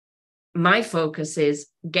 My focus is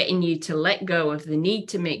getting you to let go of the need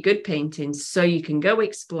to make good paintings so you can go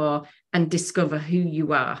explore and discover who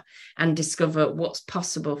you are and discover what's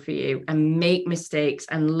possible for you and make mistakes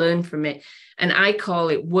and learn from it. And I call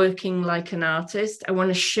it working like an artist. I want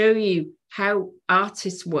to show you how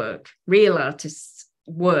artists work, real artists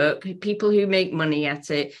work, people who make money at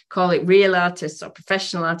it, call it real artists or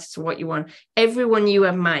professional artists or what you want. Everyone you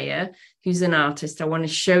admire who's an artist, I want to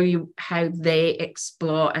show you how they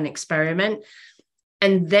explore and experiment.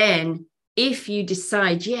 And then if you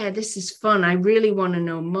decide, yeah, this is fun, I really want to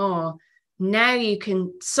know more, now you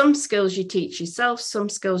can, some skills you teach yourself, some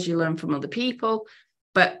skills you learn from other people,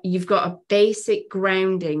 but you've got a basic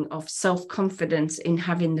grounding of self-confidence in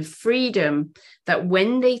having the freedom that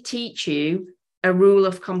when they teach you a rule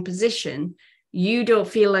of composition, you don't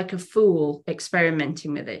feel like a fool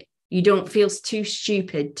experimenting with it. You don't feel too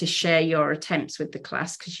stupid to share your attempts with the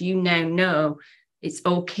class because you now know it's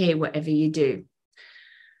okay whatever you do.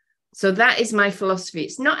 So that is my philosophy.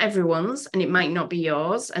 It's not everyone's and it might not be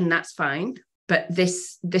yours, and that's fine. But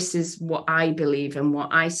this is what I believe and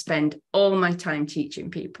what I spend all my time teaching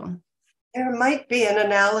people. There might be an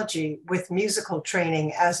analogy with musical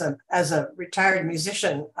training. As a retired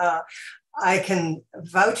musician, I can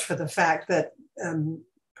vouch for the fact that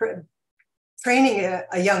training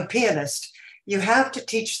a young pianist, you have to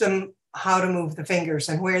teach them how to move the fingers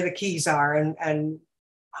and where the keys are and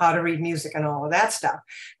how to read music and all of that stuff.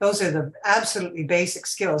 Those are the absolutely basic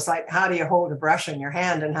skills, like how do you hold a brush in your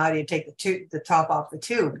hand and how do you take the top off the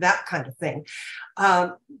tube, that kind of thing.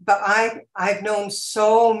 But I've known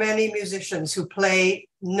so many musicians who play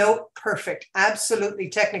note perfect, absolutely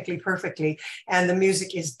technically perfectly, and the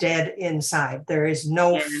music is dead inside. There is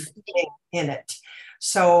no feeling in it.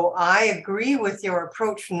 So I agree with your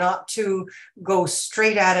approach not to go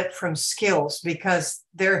straight at it from skills, because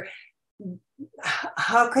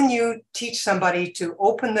how can you teach somebody to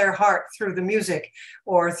open their heart through the music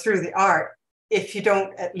or through the art if you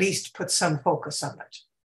don't at least put some focus on it?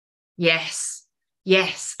 Yes,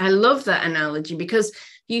 I love that analogy, because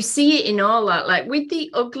you see it in all that. Like with the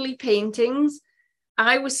ugly paintings,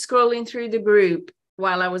 I was scrolling through the group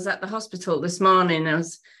while I was at the hospital this morning. I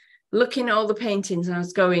was looking at all the paintings and I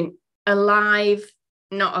was going, alive,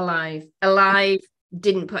 not alive, alive,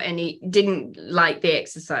 didn't like the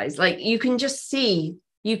exercise. Like you can see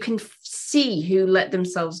who let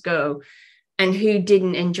themselves go and who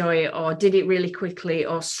didn't enjoy it or did it really quickly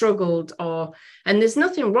or struggled, and there's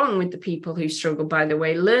nothing wrong with the people who struggle, by the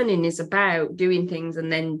way. Learning is about doing things and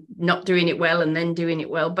then not doing it well and then doing it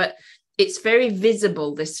well. But it's very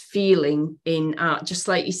visible, this feeling in art, just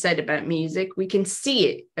like you said about music. We can see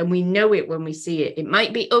it and we know it when we see it. It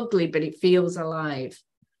might be ugly, but it feels alive.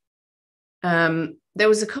 There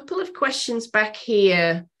was a couple of questions back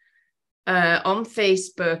here on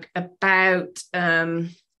Facebook about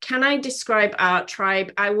can I describe Art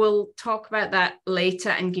Tribe? I will talk about that later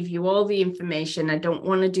and give you all the information. I don't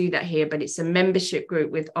want to do that here, but it's a membership group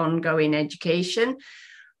with ongoing education,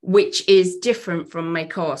 which is different from my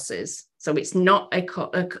courses. So it's not a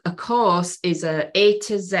course is A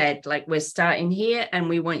to Z, like we're starting here and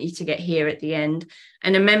we want you to get here at the end.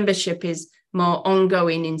 And a membership is more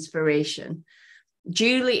ongoing inspiration.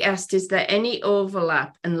 Julie asked, is there any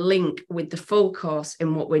overlap and link with the full course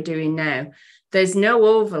in what we're doing now? There's no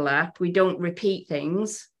overlap. We don't repeat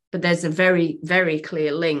things, but there's a very, very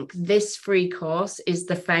clear link. This free course is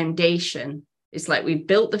the foundation. It's like we've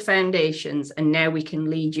built the foundations and now we can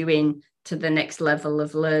lead you in to the next level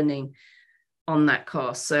of learning on that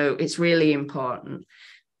course. So it's really important.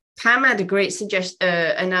 Pam had a great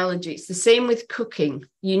analogy. It's the same with cooking.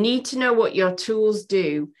 You need to know what your tools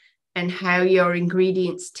do and how your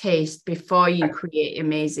ingredients taste before you create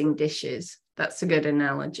amazing dishes. That's a good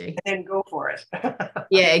analogy. And then go for it.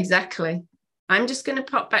 Yeah, exactly. I'm just going to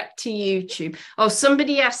pop back to YouTube. Oh,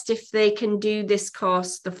 somebody asked if they can do this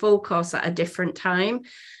course, the full course, at a different time.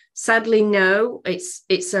 Sadly, no.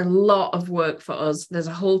 It's a lot of work for us. There's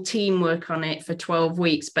a whole team work on it for 12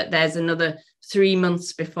 weeks, but there's another 3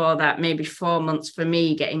 months before that, maybe 4 months for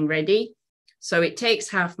me getting ready. So it takes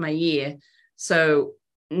half my year. So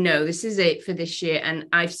no, this is it for this year. And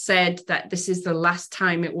I've said that this is the last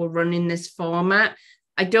time it will run in this format.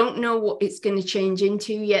 I don't know what it's going to change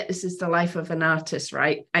into yet. This is the life of an artist,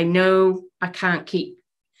 right? I know I can't keep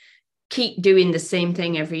doing the same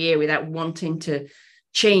thing every year without wanting to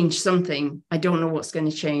change something. I don't know what's going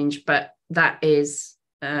to change, but that is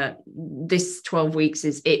this 12 weeks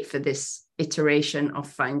is it for this iteration of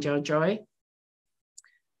Find Your Joy.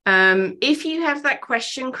 If you have that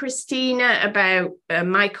question, Christina, about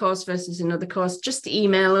my course versus another course, just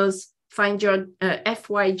email us. Find your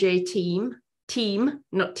FYJ team,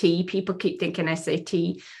 not T. People keep thinking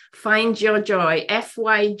SAT. Find Your Joy,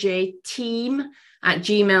 FYJ team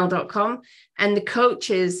 @gmail.com. And the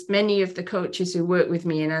coaches, many of the coaches who work with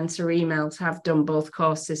me and answer emails have done both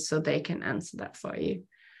courses, so they can answer that for you.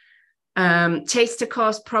 Taster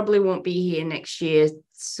course probably won't be here next year,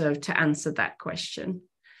 so to answer that question.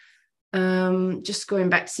 Just going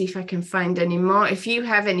back to see if I can find any more. If you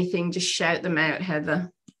have anything, just shout them out,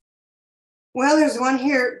 Heather. Well, there's one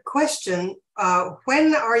here question.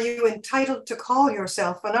 When are you entitled to call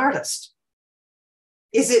yourself an artist?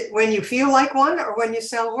 Is it when you feel like one or when you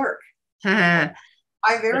sell work? I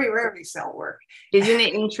very rarely sell work. Isn't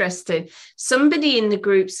it interesting? Somebody in the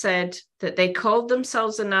group said that they called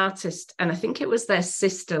themselves an artist, and I think it was their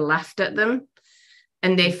sister laughed at them,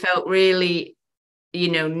 and they felt really,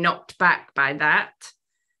 knocked back by that.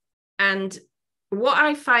 And what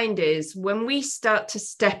I find is when we start to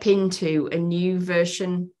step into a new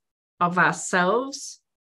version of ourselves,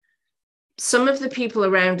 some of the people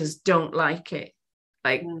around us don't like it.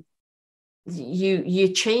 Like, you're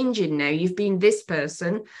changing now. You've been this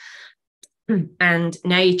person and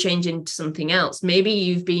now you're changing to something else. Maybe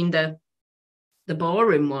you've been the the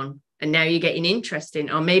boring one, and now you're getting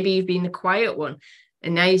interesting. Or maybe you've been the quiet one,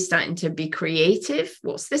 and now you're starting to be creative.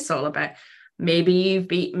 What's this all about?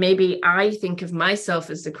 Maybe I think of myself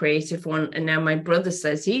as the creative one, and now my brother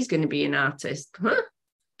says he's going to be an artist. Huh?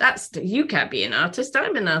 You can't be an artist.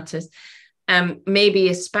 I'm an artist. Maybe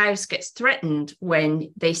a spouse gets threatened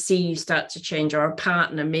when they see you start to change, or a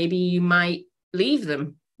partner. Maybe you might leave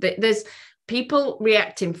them. There's people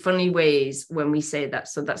react in funny ways when we say that.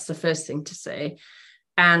 So that's the first thing to say.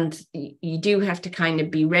 And you do have to kind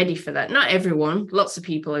of be ready for that. Not everyone, lots of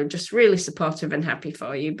people are just really supportive and happy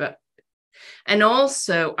for you. And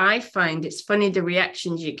also I find it's funny the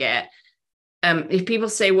reactions you get. If people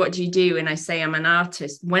say, what do you do? And I say, I'm an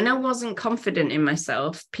artist. When I wasn't confident in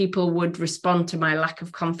myself, people would respond to my lack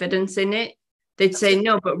of confidence in it. They'd say,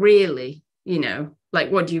 no, but really,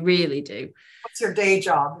 like, what do you really do? What's your day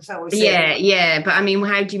job? Is that what we say? Yeah. But I mean,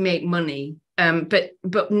 how do you make money?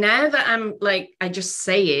 But now that I'm like, I just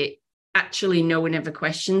say it, actually no one ever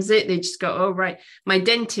questions it. They just go, oh, right. My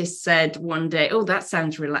dentist said one day, oh, that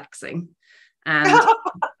sounds relaxing. And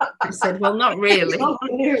I said, well, not really. Not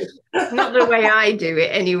the way I do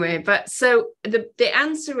it anyway. But so the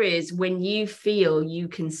answer is, when you feel you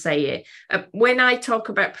can say it. When I talk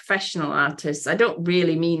about professional artists, I don't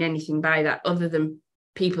really mean anything by that other than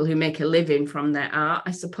people who make a living from their art.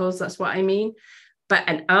 I suppose that's what I mean. But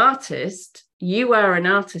an artist, you are an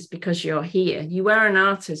artist because you're here. You are an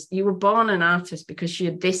artist. You were born an artist because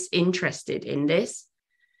you're this interested in this.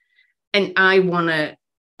 And I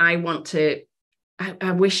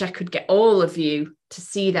wish I could get all of you to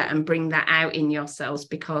see that and bring that out in yourselves,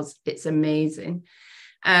 because it's amazing.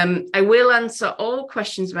 I will answer all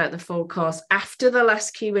questions about the full course after the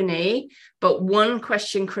last Q&A, but one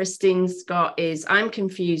question Christine's got is, I'm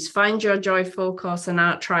confused. Find Your Joy full course and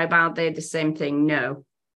Art Tribe, are they the same thing? No.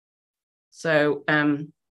 So,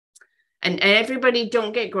 and everybody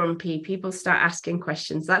don't get grumpy. People start asking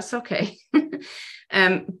questions. That's okay.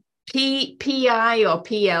 PI or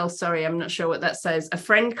PL, sorry, I'm not sure what that says. A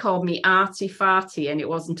friend called me arty farty and it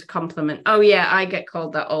wasn't a compliment. Oh yeah, I get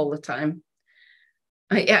called that all the time.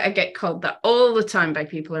 I get called that all the time by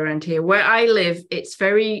people around here. Where I live, it's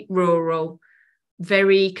very rural,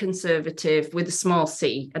 very conservative with a small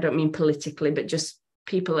c. I don't mean politically, but just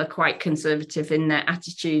people are quite conservative in their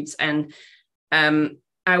attitudes. And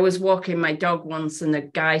I was walking my dog once and the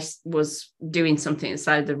guy was doing something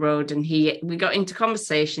inside the road, and we got into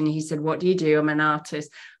conversation. He said, what do you do? I'm an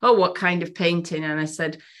artist. Oh, what kind of painting? And I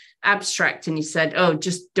said, abstract. And he said, oh,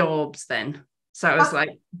 just daubs then. So I was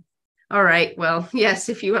like, all right, well, yes,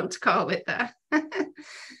 if you want to call it that.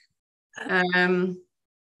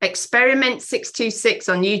 Experiment 626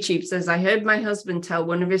 on YouTube says, I heard my husband tell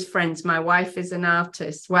one of his friends, my wife is an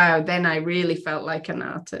artist. Wow, then I really felt like an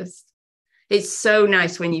artist. It's so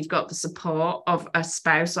nice when you've got the support of a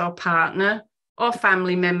spouse or partner or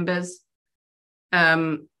family members.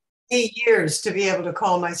 8 years to be able to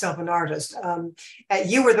call myself an artist.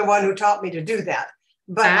 You were the one who taught me to do that.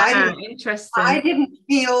 But I didn't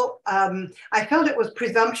feel, I felt it was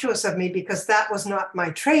presumptuous of me because that was not my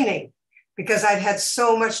training. Because I'd had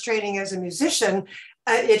so much training as a musician,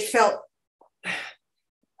 it felt,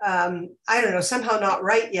 I don't know, somehow not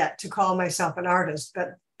right yet to call myself an artist.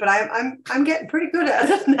 But I'm getting pretty good at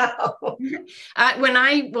it now. When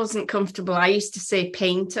I wasn't comfortable, I used to say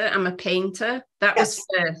painter. I'm a painter. That was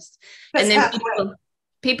first. And then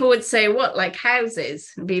people would say, what, like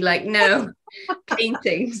houses? And be like, no,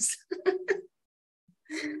 paintings.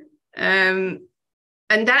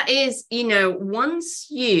 And that is, once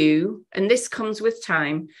you, and this comes with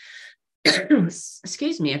time,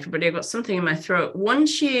 excuse me, everybody, I've got something in my throat.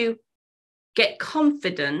 Once you get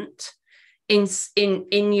confident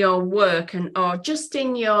in your work or just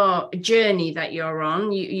in your journey that you're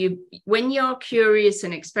on, you when you're curious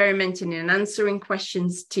and experimenting and answering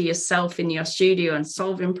questions to yourself in your studio and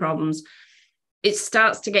solving problems, it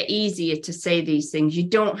starts to get easier to say these things. You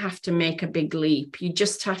don't have to make a big leap. You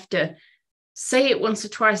just have to say it once or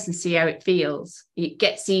twice and see how it feels. It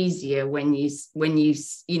gets easier when you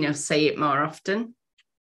say it more often.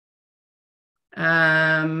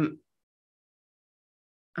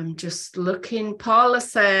 I'm just looking. Paula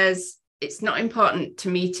says, it's not important to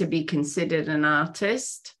me to be considered an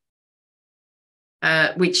artist,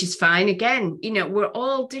 which is fine. Again, we're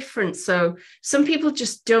all different. So some people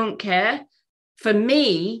just don't care. For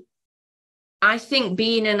me, I think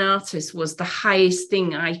being an artist was the highest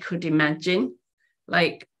thing I could imagine.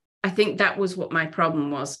 Like, I think that was what my problem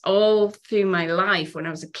was all through my life when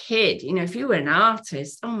I was a kid. If you were an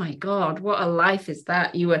artist, oh my God, what a life is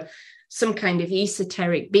that? You were some kind of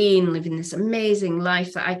esoteric being living this amazing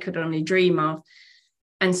life that I could only dream of.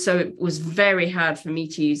 And so it was very hard for me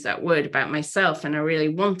to use that word about myself, and I really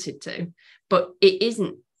wanted to, but it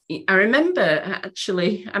isn't. I remember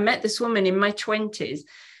actually, I met this woman in my 20s,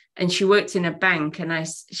 and she worked in a bank, and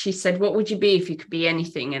she said, what would you be if you could be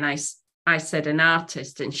anything? And I said, an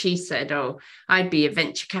artist. And she said, oh, I'd be a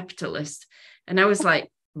venture capitalist. And I was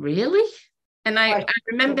like, really? And I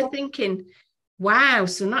remember thinking, wow,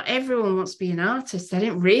 so not everyone wants to be an artist. I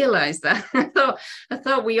didn't realize that. I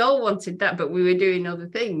thought we all wanted that, but we were doing other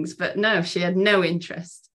things. But no, she had no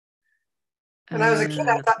interest. When I was a kid,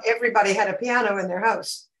 I thought everybody had a piano in their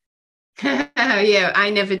house. Yeah, I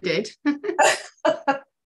never did.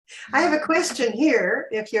 I have a question here,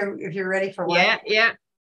 if you're ready for one. Yeah.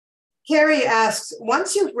 Carrie asks,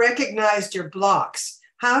 once you've recognized your blocks,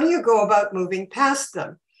 how do you go about moving past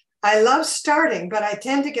them? I love starting, but I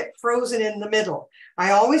tend to get frozen in the middle.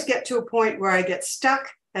 I always get to a point where I get stuck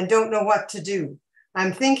and don't know what to do.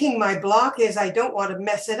 I'm thinking my block is I don't want to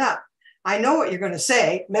mess it up. I know what you're going to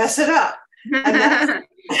say, mess it up. And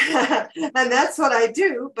that's what I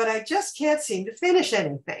do, but I just can't seem to finish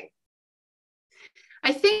anything.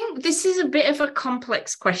 I think this is a bit of a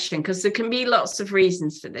complex question because there can be lots of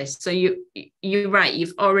reasons for this. So you're right,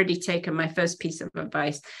 you've already taken my first piece of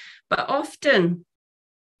advice, but often,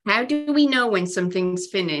 how do we know when something's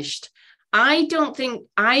finished? I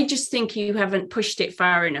just think you haven't pushed it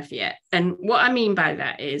far enough yet. And what I mean by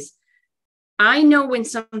that is, I know when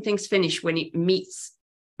something's finished when it meets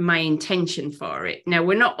my intention for it. Now,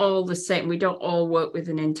 we're not all the same. We don't all work with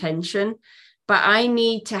an intention, but I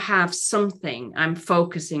need to have something I'm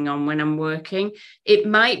focusing on when I'm working. It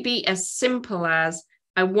might be as simple as,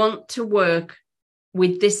 I want to work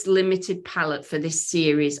with this limited palette for this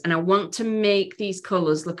series, and I want to make these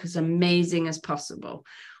colors look as amazing as possible.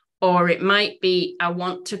 Or it might be, I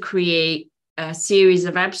want to create a series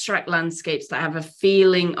of abstract landscapes that have a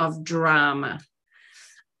feeling of drama.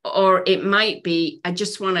 Or it might be, I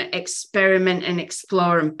just want to experiment and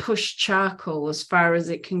explore and push charcoal as far as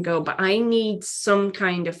it can go, but I need some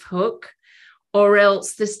kind of hook, or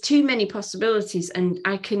else there's too many possibilities and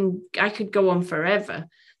I could go on forever.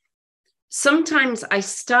 Sometimes I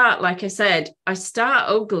start, like I said, I start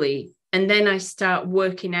ugly and then I start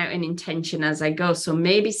working out an intention as I go. So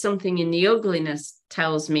maybe something in the ugliness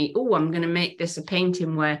tells me, oh, I'm going to make this a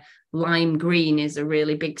painting where lime green is a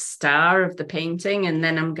really big star of the painting. And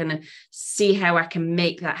then I'm going to see how I can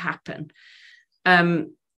make that happen.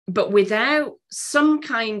 But without some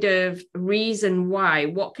kind of reason why,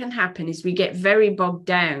 what can happen is we get very bogged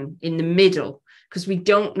down in the middle because we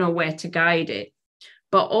don't know where to guide it.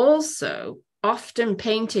 But also, often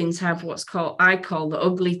paintings have I call the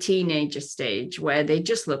ugly teenager stage, where they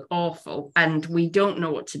just look awful and we don't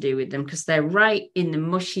know what to do with them because they're right in the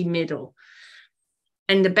mushy middle.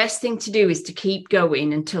 And the best thing to do is to keep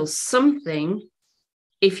going until something,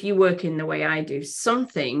 if you work in the way I do,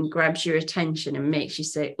 something grabs your attention and makes you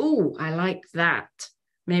say, oh, I like that.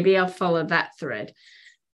 Maybe I'll follow that thread.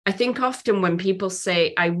 I think often when people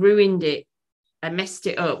say, I ruined it, I messed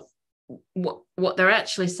it up, what they're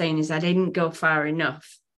actually saying is, I didn't go far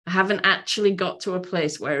enough. I haven't actually got to a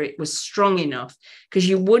place where it was strong enough, because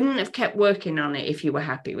you wouldn't have kept working on it if you were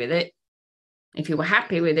happy with it. If you were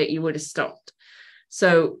happy with it, you would have stopped.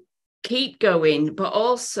 So keep going, but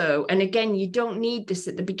also, and again, you don't need this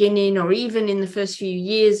at the beginning or even in the first few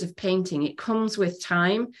years of painting. It comes with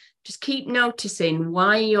time. Just keep noticing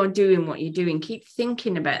why you're doing what you're doing. Keep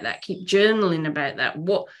thinking about that. Keep journaling about that.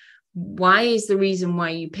 Why is the reason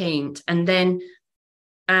why you paint? And then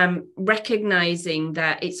recognizing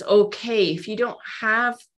that it's okay if you don't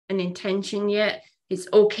have an intention yet. It's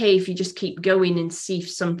okay if you just keep going and see if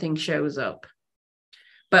something shows up.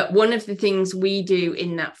 But one of the things we do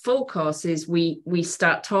in that full course is we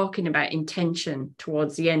start talking about intention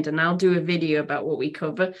towards the end, and I'll do a video about what we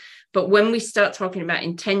cover. But when we start talking about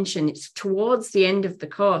intention, it's towards the end of the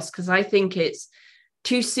course, because I think it's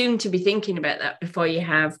too soon to be thinking about that before you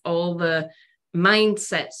have all the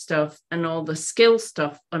mindset stuff and all the skill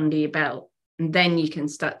stuff under your belt. And then you can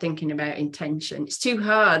start thinking about intention. It's too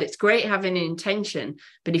hard. It's great having an intention,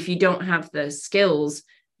 but if you don't have the skills,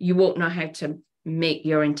 you won't know how to make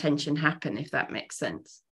your intention happen, if that makes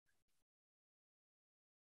sense.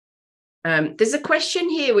 There's a question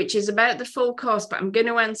here which is about the full course, but I'm going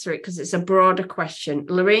to answer it because it's a broader question.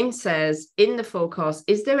 Lorraine says, in the full course,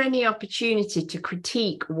 is there any opportunity to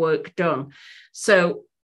critique work done? So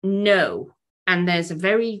no, and there's a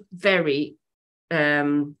very, very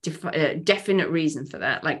definite reason for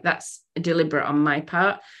that. Like, that's deliberate on my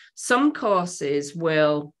part. Some courses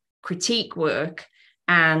will critique work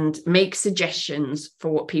and make suggestions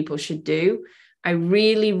for what people should do. I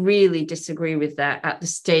really, really disagree with that at the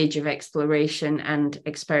stage of exploration and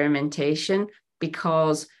experimentation,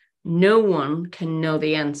 because no one can know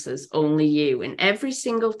the answers, only you. And every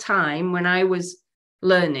single time when I was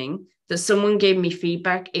learning that someone gave me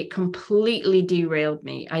feedback, it completely derailed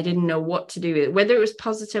me. I didn't know what to do with it, whether it was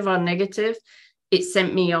positive or negative. It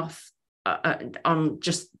sent me off on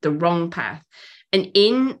just the wrong path. And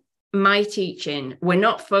in my teaching, we're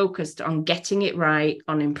not focused on getting it right,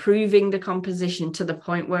 on improving the composition to the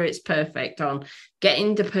point where it's perfect, on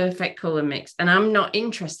getting the perfect color mix. And I'm not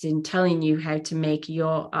interested in telling you how to make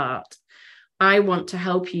your art. I want to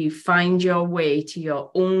help you find your way to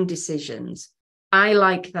your own decisions. I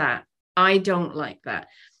like that. I don't like that.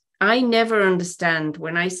 I never understand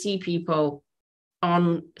when I see people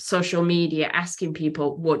on social media asking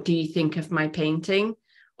people, what do you think of my painting?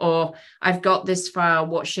 Or I've got this far,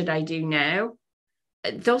 what should I do now?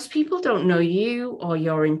 Those people don't know you or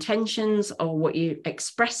your intentions or what you're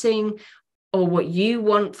expressing or what you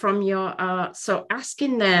want from your art. So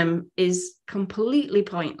asking them is completely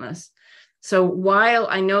pointless. So while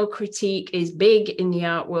I know critique is big in the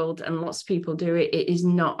art world and lots of people do it, it is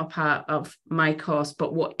not a part of my course.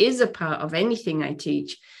 But what is a part of anything I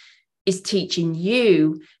teach is teaching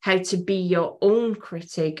you how to be your own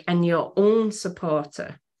critic and your own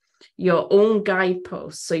supporter, your own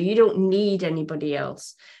guidepost. So you don't need anybody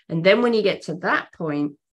else. And then when you get to that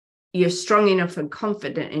point, you're strong enough and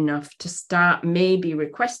confident enough to start maybe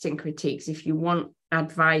requesting critiques if you want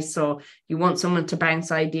advice, or you want someone to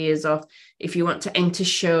bounce ideas off, if you want to enter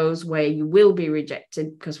shows where you will be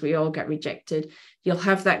rejected, because we all get rejected. You'll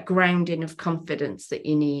have that grounding of confidence that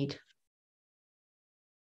you need.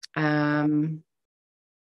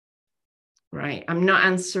 Right, I'm not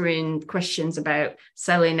answering questions about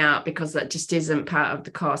selling art because that just isn't part of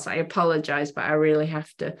the course. I apologize, but I really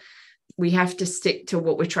have to, we have to stick to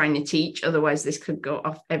what we're trying to teach. Otherwise, this could go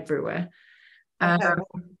off everywhere. I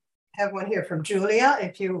have one here from Julia,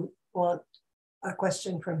 if you want a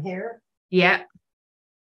question from here. Yeah.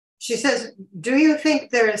 She says, do you think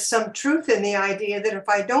there is some truth in the idea that if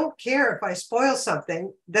I don't care if I spoil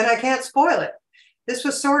something, then I can't spoil it? This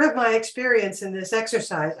was sort of my experience in this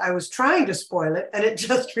exercise. I was trying to spoil it and it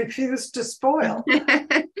just refused to spoil.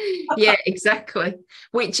 Yeah, exactly.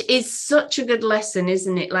 Which is such a good lesson,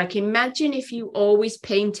 isn't it? Like, imagine if you always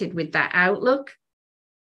painted with that outlook.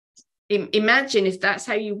 Imagine if that's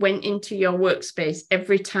how you went into your workspace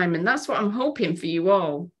every time. And that's what I'm hoping for you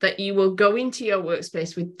all, that you will go into your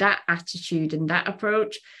workspace with that attitude and that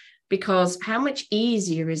approach, because how much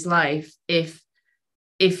easier is life if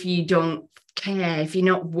you don't care, if you're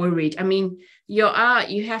not worried. I mean, your art,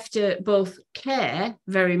 you have to both care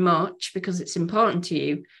very much because it's important to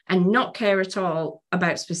you and not care at all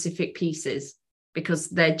about specific pieces, because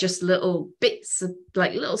they're just little bits of,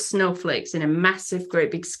 like little snowflakes in a massive,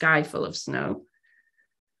 great big sky full of snow.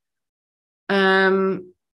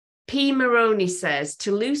 P. Maroney says,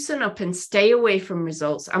 to loosen up and stay away from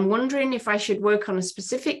results, I'm wondering if I should work on a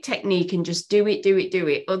specific technique and just do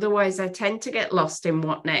it. Otherwise, I tend to get lost in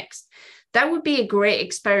what next. That would be a great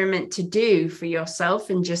experiment to do for yourself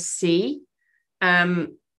and just see. For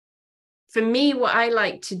me, what I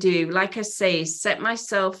like to do, like I say, is set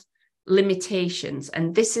myself limitations.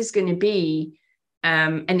 And this is going to be,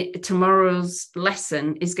 tomorrow's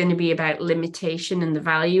lesson is going to be about limitation and the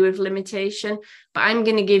value of limitation. But I'm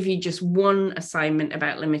going to give you just one assignment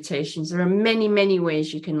about limitations. There are many, many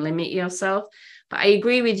ways you can limit yourself. But I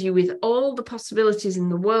agree with you, with all the possibilities in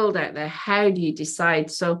the world out there, how do you decide?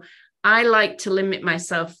 So I like to limit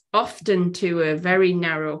myself often to a very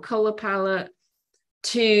narrow color palette,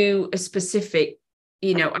 to a specific,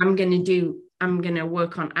 I'm going to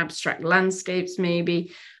work on abstract landscapes,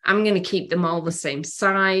 maybe. I'm going to keep them all the same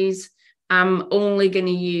size. I'm only going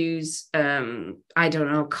to use,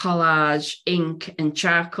 collage, ink and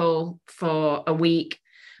charcoal for a week.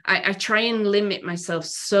 I try and limit myself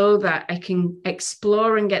so that I can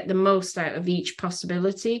explore and get the most out of each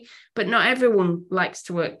possibility, but not everyone likes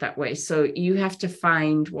to work that way. So you have to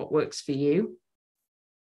find what works for you.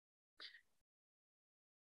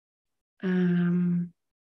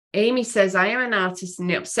 Amy says, I am an artist and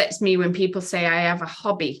it upsets me when people say I have a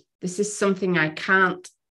hobby. This is something I can't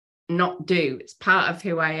not do. It's part of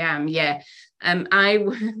who I am. Yeah.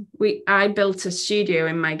 I built a studio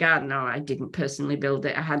in my garden. No, I didn't personally build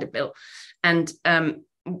it. I had it built. And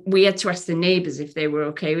we had to ask the neighbors if they were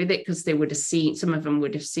okay with it, because they would have seen, some of them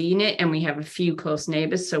would have seen it. And we have a few close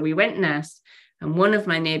neighbors. So we went and asked. And one of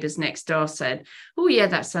my neighbors next door said, oh, yeah,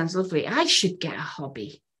 that sounds lovely. I should get a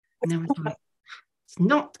hobby. And I was like, it's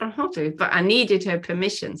not a hobby, but I needed her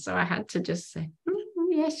permission. So I had to just say,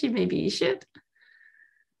 yes, maybe you should.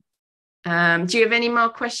 Do you have any more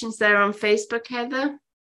questions there on Facebook, Heather?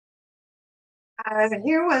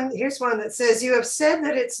 Here's one that says, you have said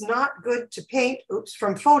that it's not good to paint,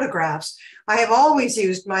 from photographs. I have always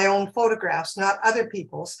used my own photographs, not other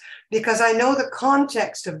people's, because I know the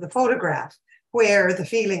context of the photograph, where the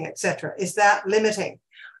feeling, etc. Is that limiting?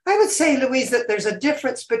 I would say, Louise, that there's a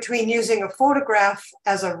difference between using a photograph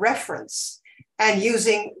as a reference and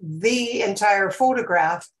using the entire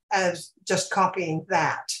photograph as just copying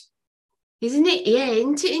that. Isn't it? Yeah,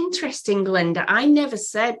 isn't it interesting, Glenda? I never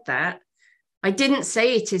said that. I didn't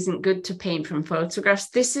say it isn't good to paint from photographs.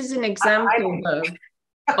 This is an example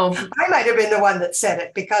of I might have been the one that said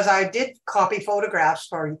it, because I did copy photographs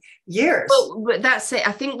for years. Well, but that's it.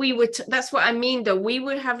 I think we were, that's what I mean, though. We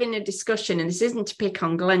were having a discussion, and this isn't to pick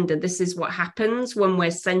on Glenda. This is what happens when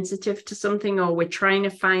we're sensitive to something, or we're trying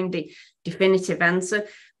to find the definitive answer.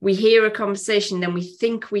 We hear a conversation, then we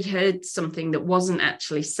think we heard something that wasn't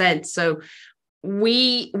actually said. So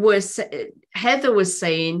Heather was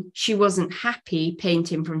saying she wasn't happy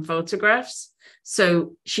painting from photographs,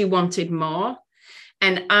 so she wanted more.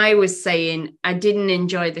 And I was saying I didn't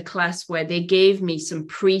enjoy the class where they gave me some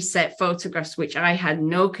preset photographs, which I had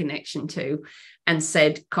no connection to, and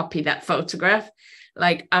said, copy that photograph.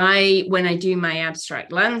 Like when I do my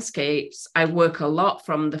abstract landscapes, I work a lot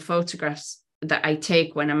from the photographs that I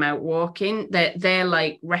take when I'm out walking. They're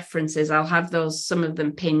like references. I'll have some of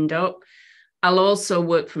them pinned up. I'll also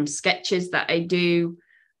work from sketches that I do,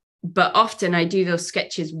 but often I do those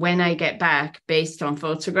sketches when I get back based on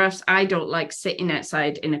photographs. I don't like sitting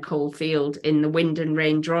outside in a cold field in the wind and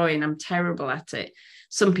rain drawing. I'm terrible at it.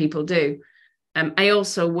 Some people do. I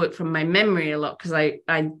also work from my memory a lot, because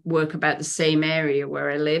I work about the same area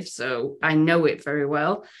where I live, so I know it very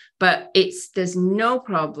well. But there's no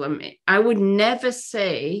problem. I would never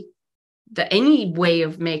say that any way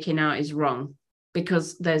of making art is wrong,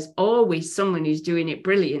 because there's always someone who's doing it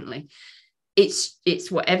brilliantly. It's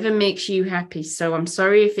whatever makes you happy. So I'm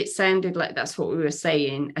sorry if it sounded like that's what we were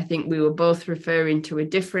saying. I think we were both referring to a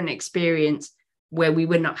different experience where we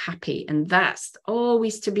were not happy. And that's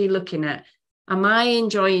always to be looking at. Am I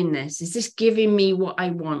enjoying this? Is this giving me what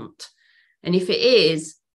I want? And if it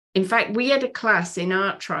is, in fact, we had a class in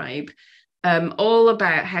Art Tribe all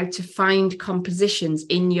about how to find compositions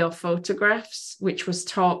in your photographs, which was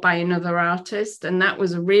taught by another artist. And that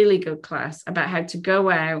was a really good class about how to go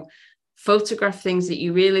out, photograph things that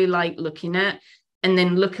you really like looking at, and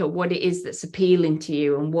then look at what it is that's appealing to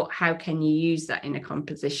you and how can you use that in a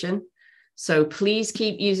composition. So please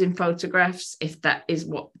keep using photographs if that is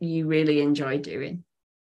what you really enjoy doing.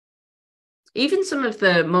 Even some of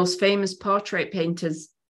the most famous portrait painters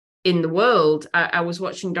in the world, I was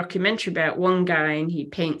watching a documentary about one guy, and he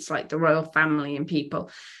paints like the royal family and people,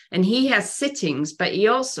 and he has sittings, but he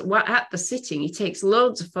also, at the sitting, he takes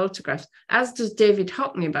loads of photographs, as does David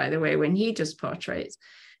Hockney, by the way, when he does portraits,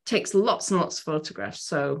 takes lots and lots of photographs.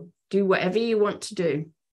 So do whatever you want to do.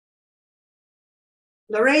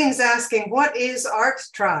 Lorraine's asking, what is Art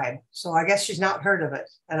Tribe? So I guess she's not heard of it.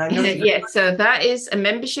 And I know yeah, so that is a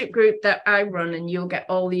membership group that I run, and you'll get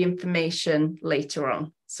all the information later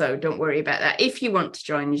on. So don't worry about that. If you want to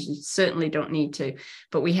join, you certainly don't need to,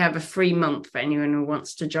 but we have a free month for anyone who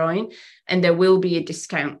wants to join, and there will be a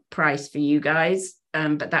discount price for you guys,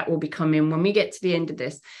 but that will be coming when we get to the end of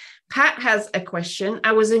this. Pat has a question.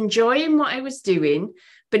 I was enjoying what I was doing,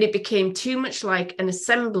 but it became too much like an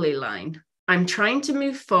assembly line. I'm trying to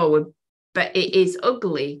move forward, but it is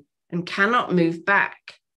ugly and cannot move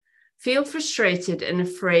back. Feel frustrated and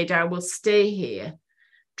afraid I will stay here.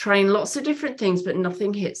 Trying lots of different things, but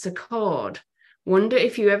nothing hits a chord. Wonder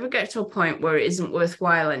if you ever get to a point where it isn't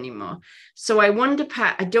worthwhile anymore. So I wonder,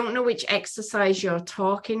 Pat, I don't know which exercise you're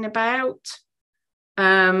talking about.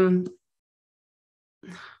 I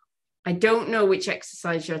don't know which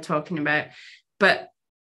exercise you're talking about, but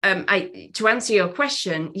to answer your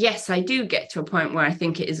question, yes, I do get to a point where I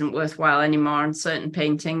think it isn't worthwhile anymore on certain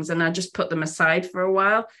paintings, and I just put them aside for a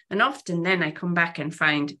while. And often then I come back and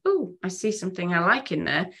find, oh, I see something I like in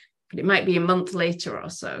there, but it might be a month later or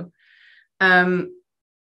so. You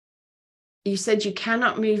said you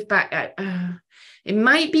cannot move back. It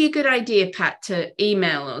might be a good idea, Pat, to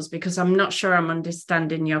email us, because I'm not sure I'm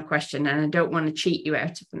understanding your question, and I don't want to cheat you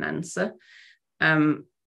out of an answer.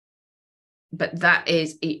 But that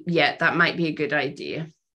is, yeah, that might be a good idea.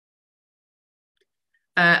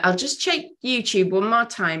 I'll just check YouTube one more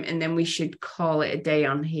time, and then we should call it a day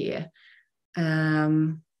on here.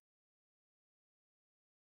 I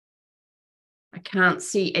can't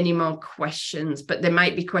see any more questions, but there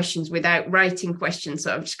might be questions without writing questions,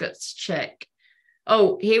 so I've just got to check.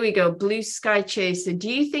 Oh, here we go. Blue Sky Chaser. Do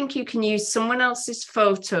you think you can use someone else's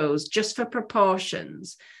photos just for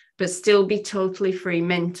proportions, but still be totally free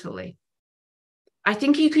mentally? I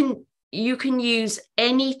think you can use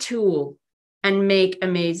any tool and make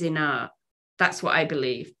amazing art. That's what I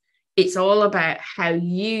believe. It's all about how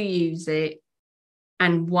you use it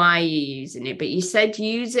and why you're using it. But you said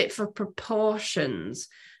use it for proportions.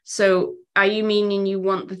 So are you meaning you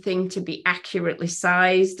want the thing to be accurately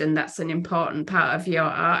sized and that's an important part of your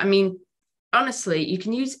art? I mean, honestly, you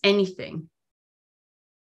can use anything.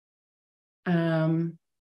 I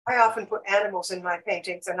often put animals in my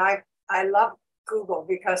paintings, and I love Google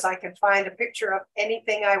because I can find a picture of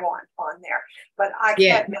anything I want on there, but I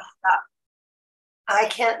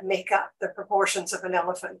can't make up the proportions of an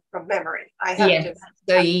elephant from memory. I have to.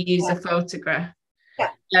 So you use a photograph.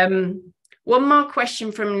 Yeah. One more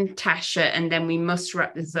question from Natasha, and then we must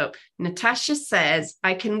wrap this up. Natasha says,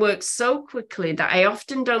 I can work so quickly that I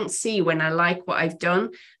often don't see when I like what I've done,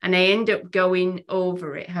 and I end up going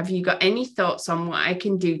over it. Have you got any thoughts on what I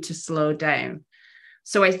can do to slow down?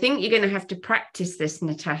 So I think you're going to have to practice this,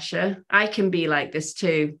 Natasha. I can be like this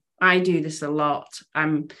too. I do this a lot.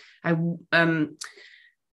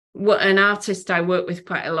 What an artist I work with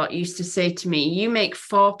quite a lot used to say to me, you make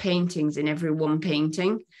 4 paintings in every one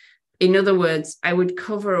painting. In other words, I would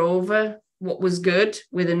cover over what was good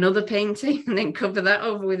with another painting and then cover that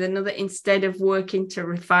over with another instead of working to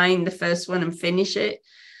refine the first one and finish it,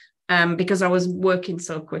 because I was working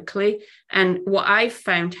so quickly. And what I've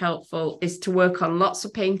found helpful is to work on lots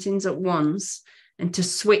of paintings at once and to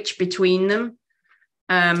switch between them,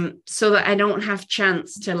 so that I don't have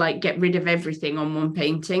chance to like get rid of everything on one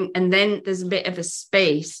painting. And then there's a bit of a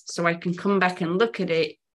space so I can come back and look at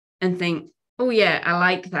it and think, oh yeah, I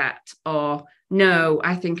like that. Or no,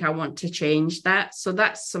 I think I want to change that. So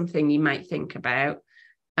that's something you might think about.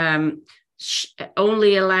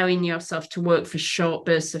 Only allowing yourself to work for short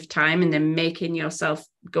bursts of time and then making yourself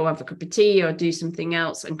go have a cup of tea or do something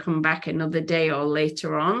else and come back another day or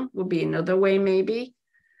later on would be another way maybe.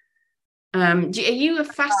 Are you a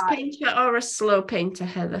fast painter or a slow painter,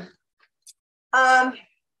 Heather? I'm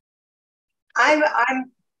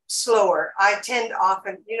slower. I tend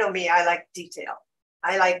often, you know me, I like detail.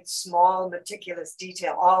 I like small, meticulous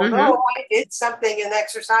detail. Although I did something in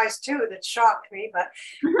exercise too that shocked me, but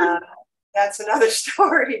that's another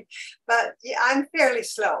story. But yeah, I'm fairly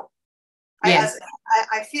slow. Yes.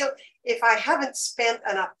 I feel if I haven't spent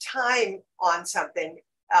enough time on something,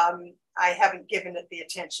 I haven't given it the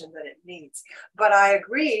attention that it needs. But I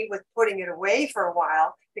agree with putting it away for a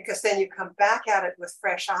while, because then you come back at it with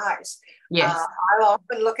fresh eyes. Yes. I'll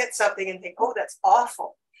often look at something and think, oh, that's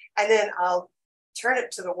awful. And then I'll turn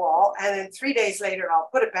it to the wall. And then 3 days later, I'll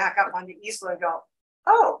put it back up on the easel and go,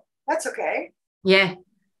 oh, that's okay. Yeah.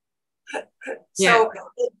 So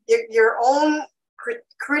your own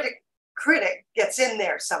critic gets in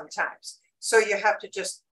there sometimes. So you have to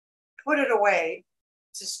just put it away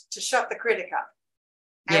to shut the critic up.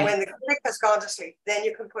 And when the critic has gone to sleep, then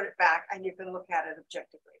you can put it back and you can look at it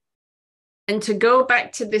objectively. And to go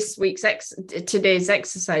back to this week's today's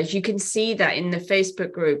exercise, you can see that in the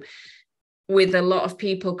Facebook group with a lot of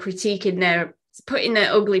people critiquing putting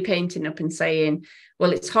their ugly painting up and saying,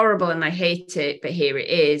 well, it's horrible and I hate it, but here it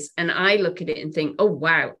is. And I look at it and think, oh,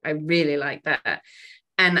 wow, I really like that.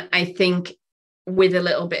 And I think with a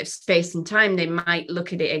little bit of space and time, they might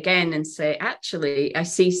look at it again and say, actually, I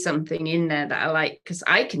see something in there that I like because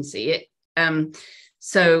I can see it.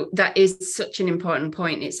 So that is such an important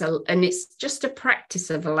point. It's just a practice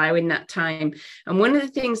of allowing that time. And one of the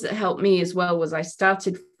things that helped me as well was I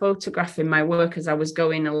started photographing my work as I was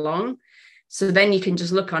going along. So then you can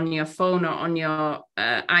just look on your phone or on your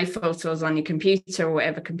iPhotos on your computer or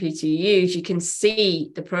whatever computer you use. You can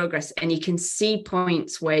see the progress and you can see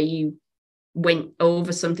points where you went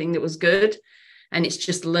over something that was good. And it's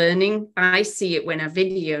just learning. I see it when I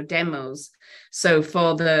video demos. So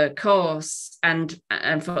for the course and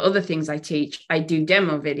for other things I teach, I do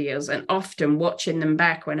demo videos, and often watching them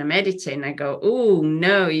back when I'm editing, I go, oh,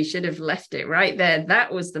 no, you should have left it right there.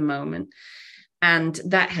 That was the moment. And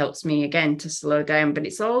that helps me again to slow down. But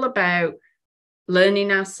it's all about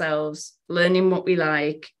learning ourselves, learning what we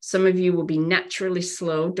like. Some of you will be naturally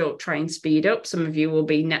slow. Don't try and speed up. Some of you will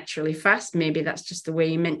be naturally fast. Maybe that's just the way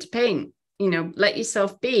you're meant to paint. You know, let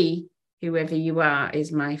yourself be whoever you are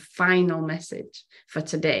is my final message for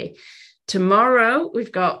today. Tomorrow,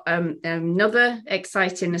 we've got another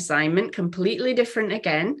exciting assignment, completely different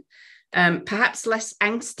again, perhaps less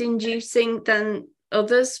angst-inducing than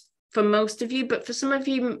others for most of you, but for some of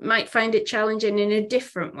you might find it challenging in a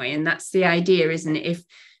different way. And that's the idea, isn't it?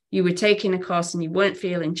 you were taking a course and you weren't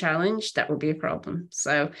feeling challenged, that would be a problem.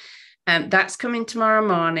 So that's coming tomorrow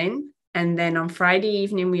morning. And then on Friday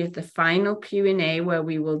evening, we have the final Q&A where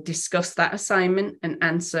we will discuss that assignment and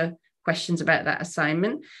answer questions about that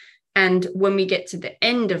assignment. And when we get to the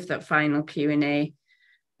end of that final Q&A,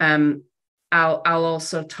 I'll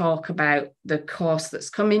also talk about the course that's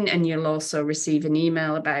coming, and you'll also receive an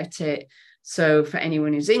email about it. So for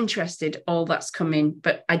anyone who's interested, all that's coming.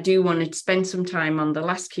 But I do want to spend some time on the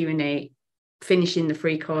last Q&A, finishing the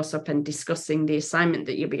free course up and discussing the assignment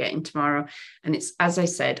that you'll be getting tomorrow. And it's, as I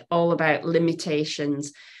said, all about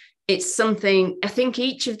limitations. It's something, I think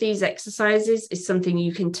each of these exercises is something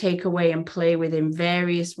you can take away and play with in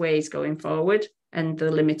various ways going forward. And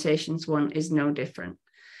the limitations one is no different.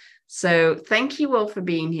 So thank you all for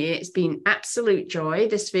being here. It's been absolute joy.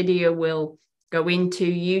 This video will go into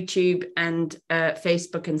YouTube and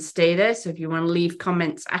Facebook and stay there. So if you want to leave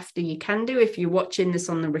comments after, you can do. If you're watching this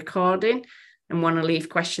on the recording and want to leave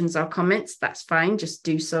questions or comments, that's fine. Just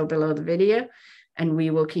do so below the video and we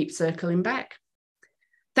will keep circling back.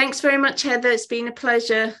 Thanks very much, Heather. It's been a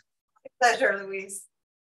pleasure. Pleasure, Louise.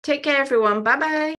 Take care, everyone. Bye-bye.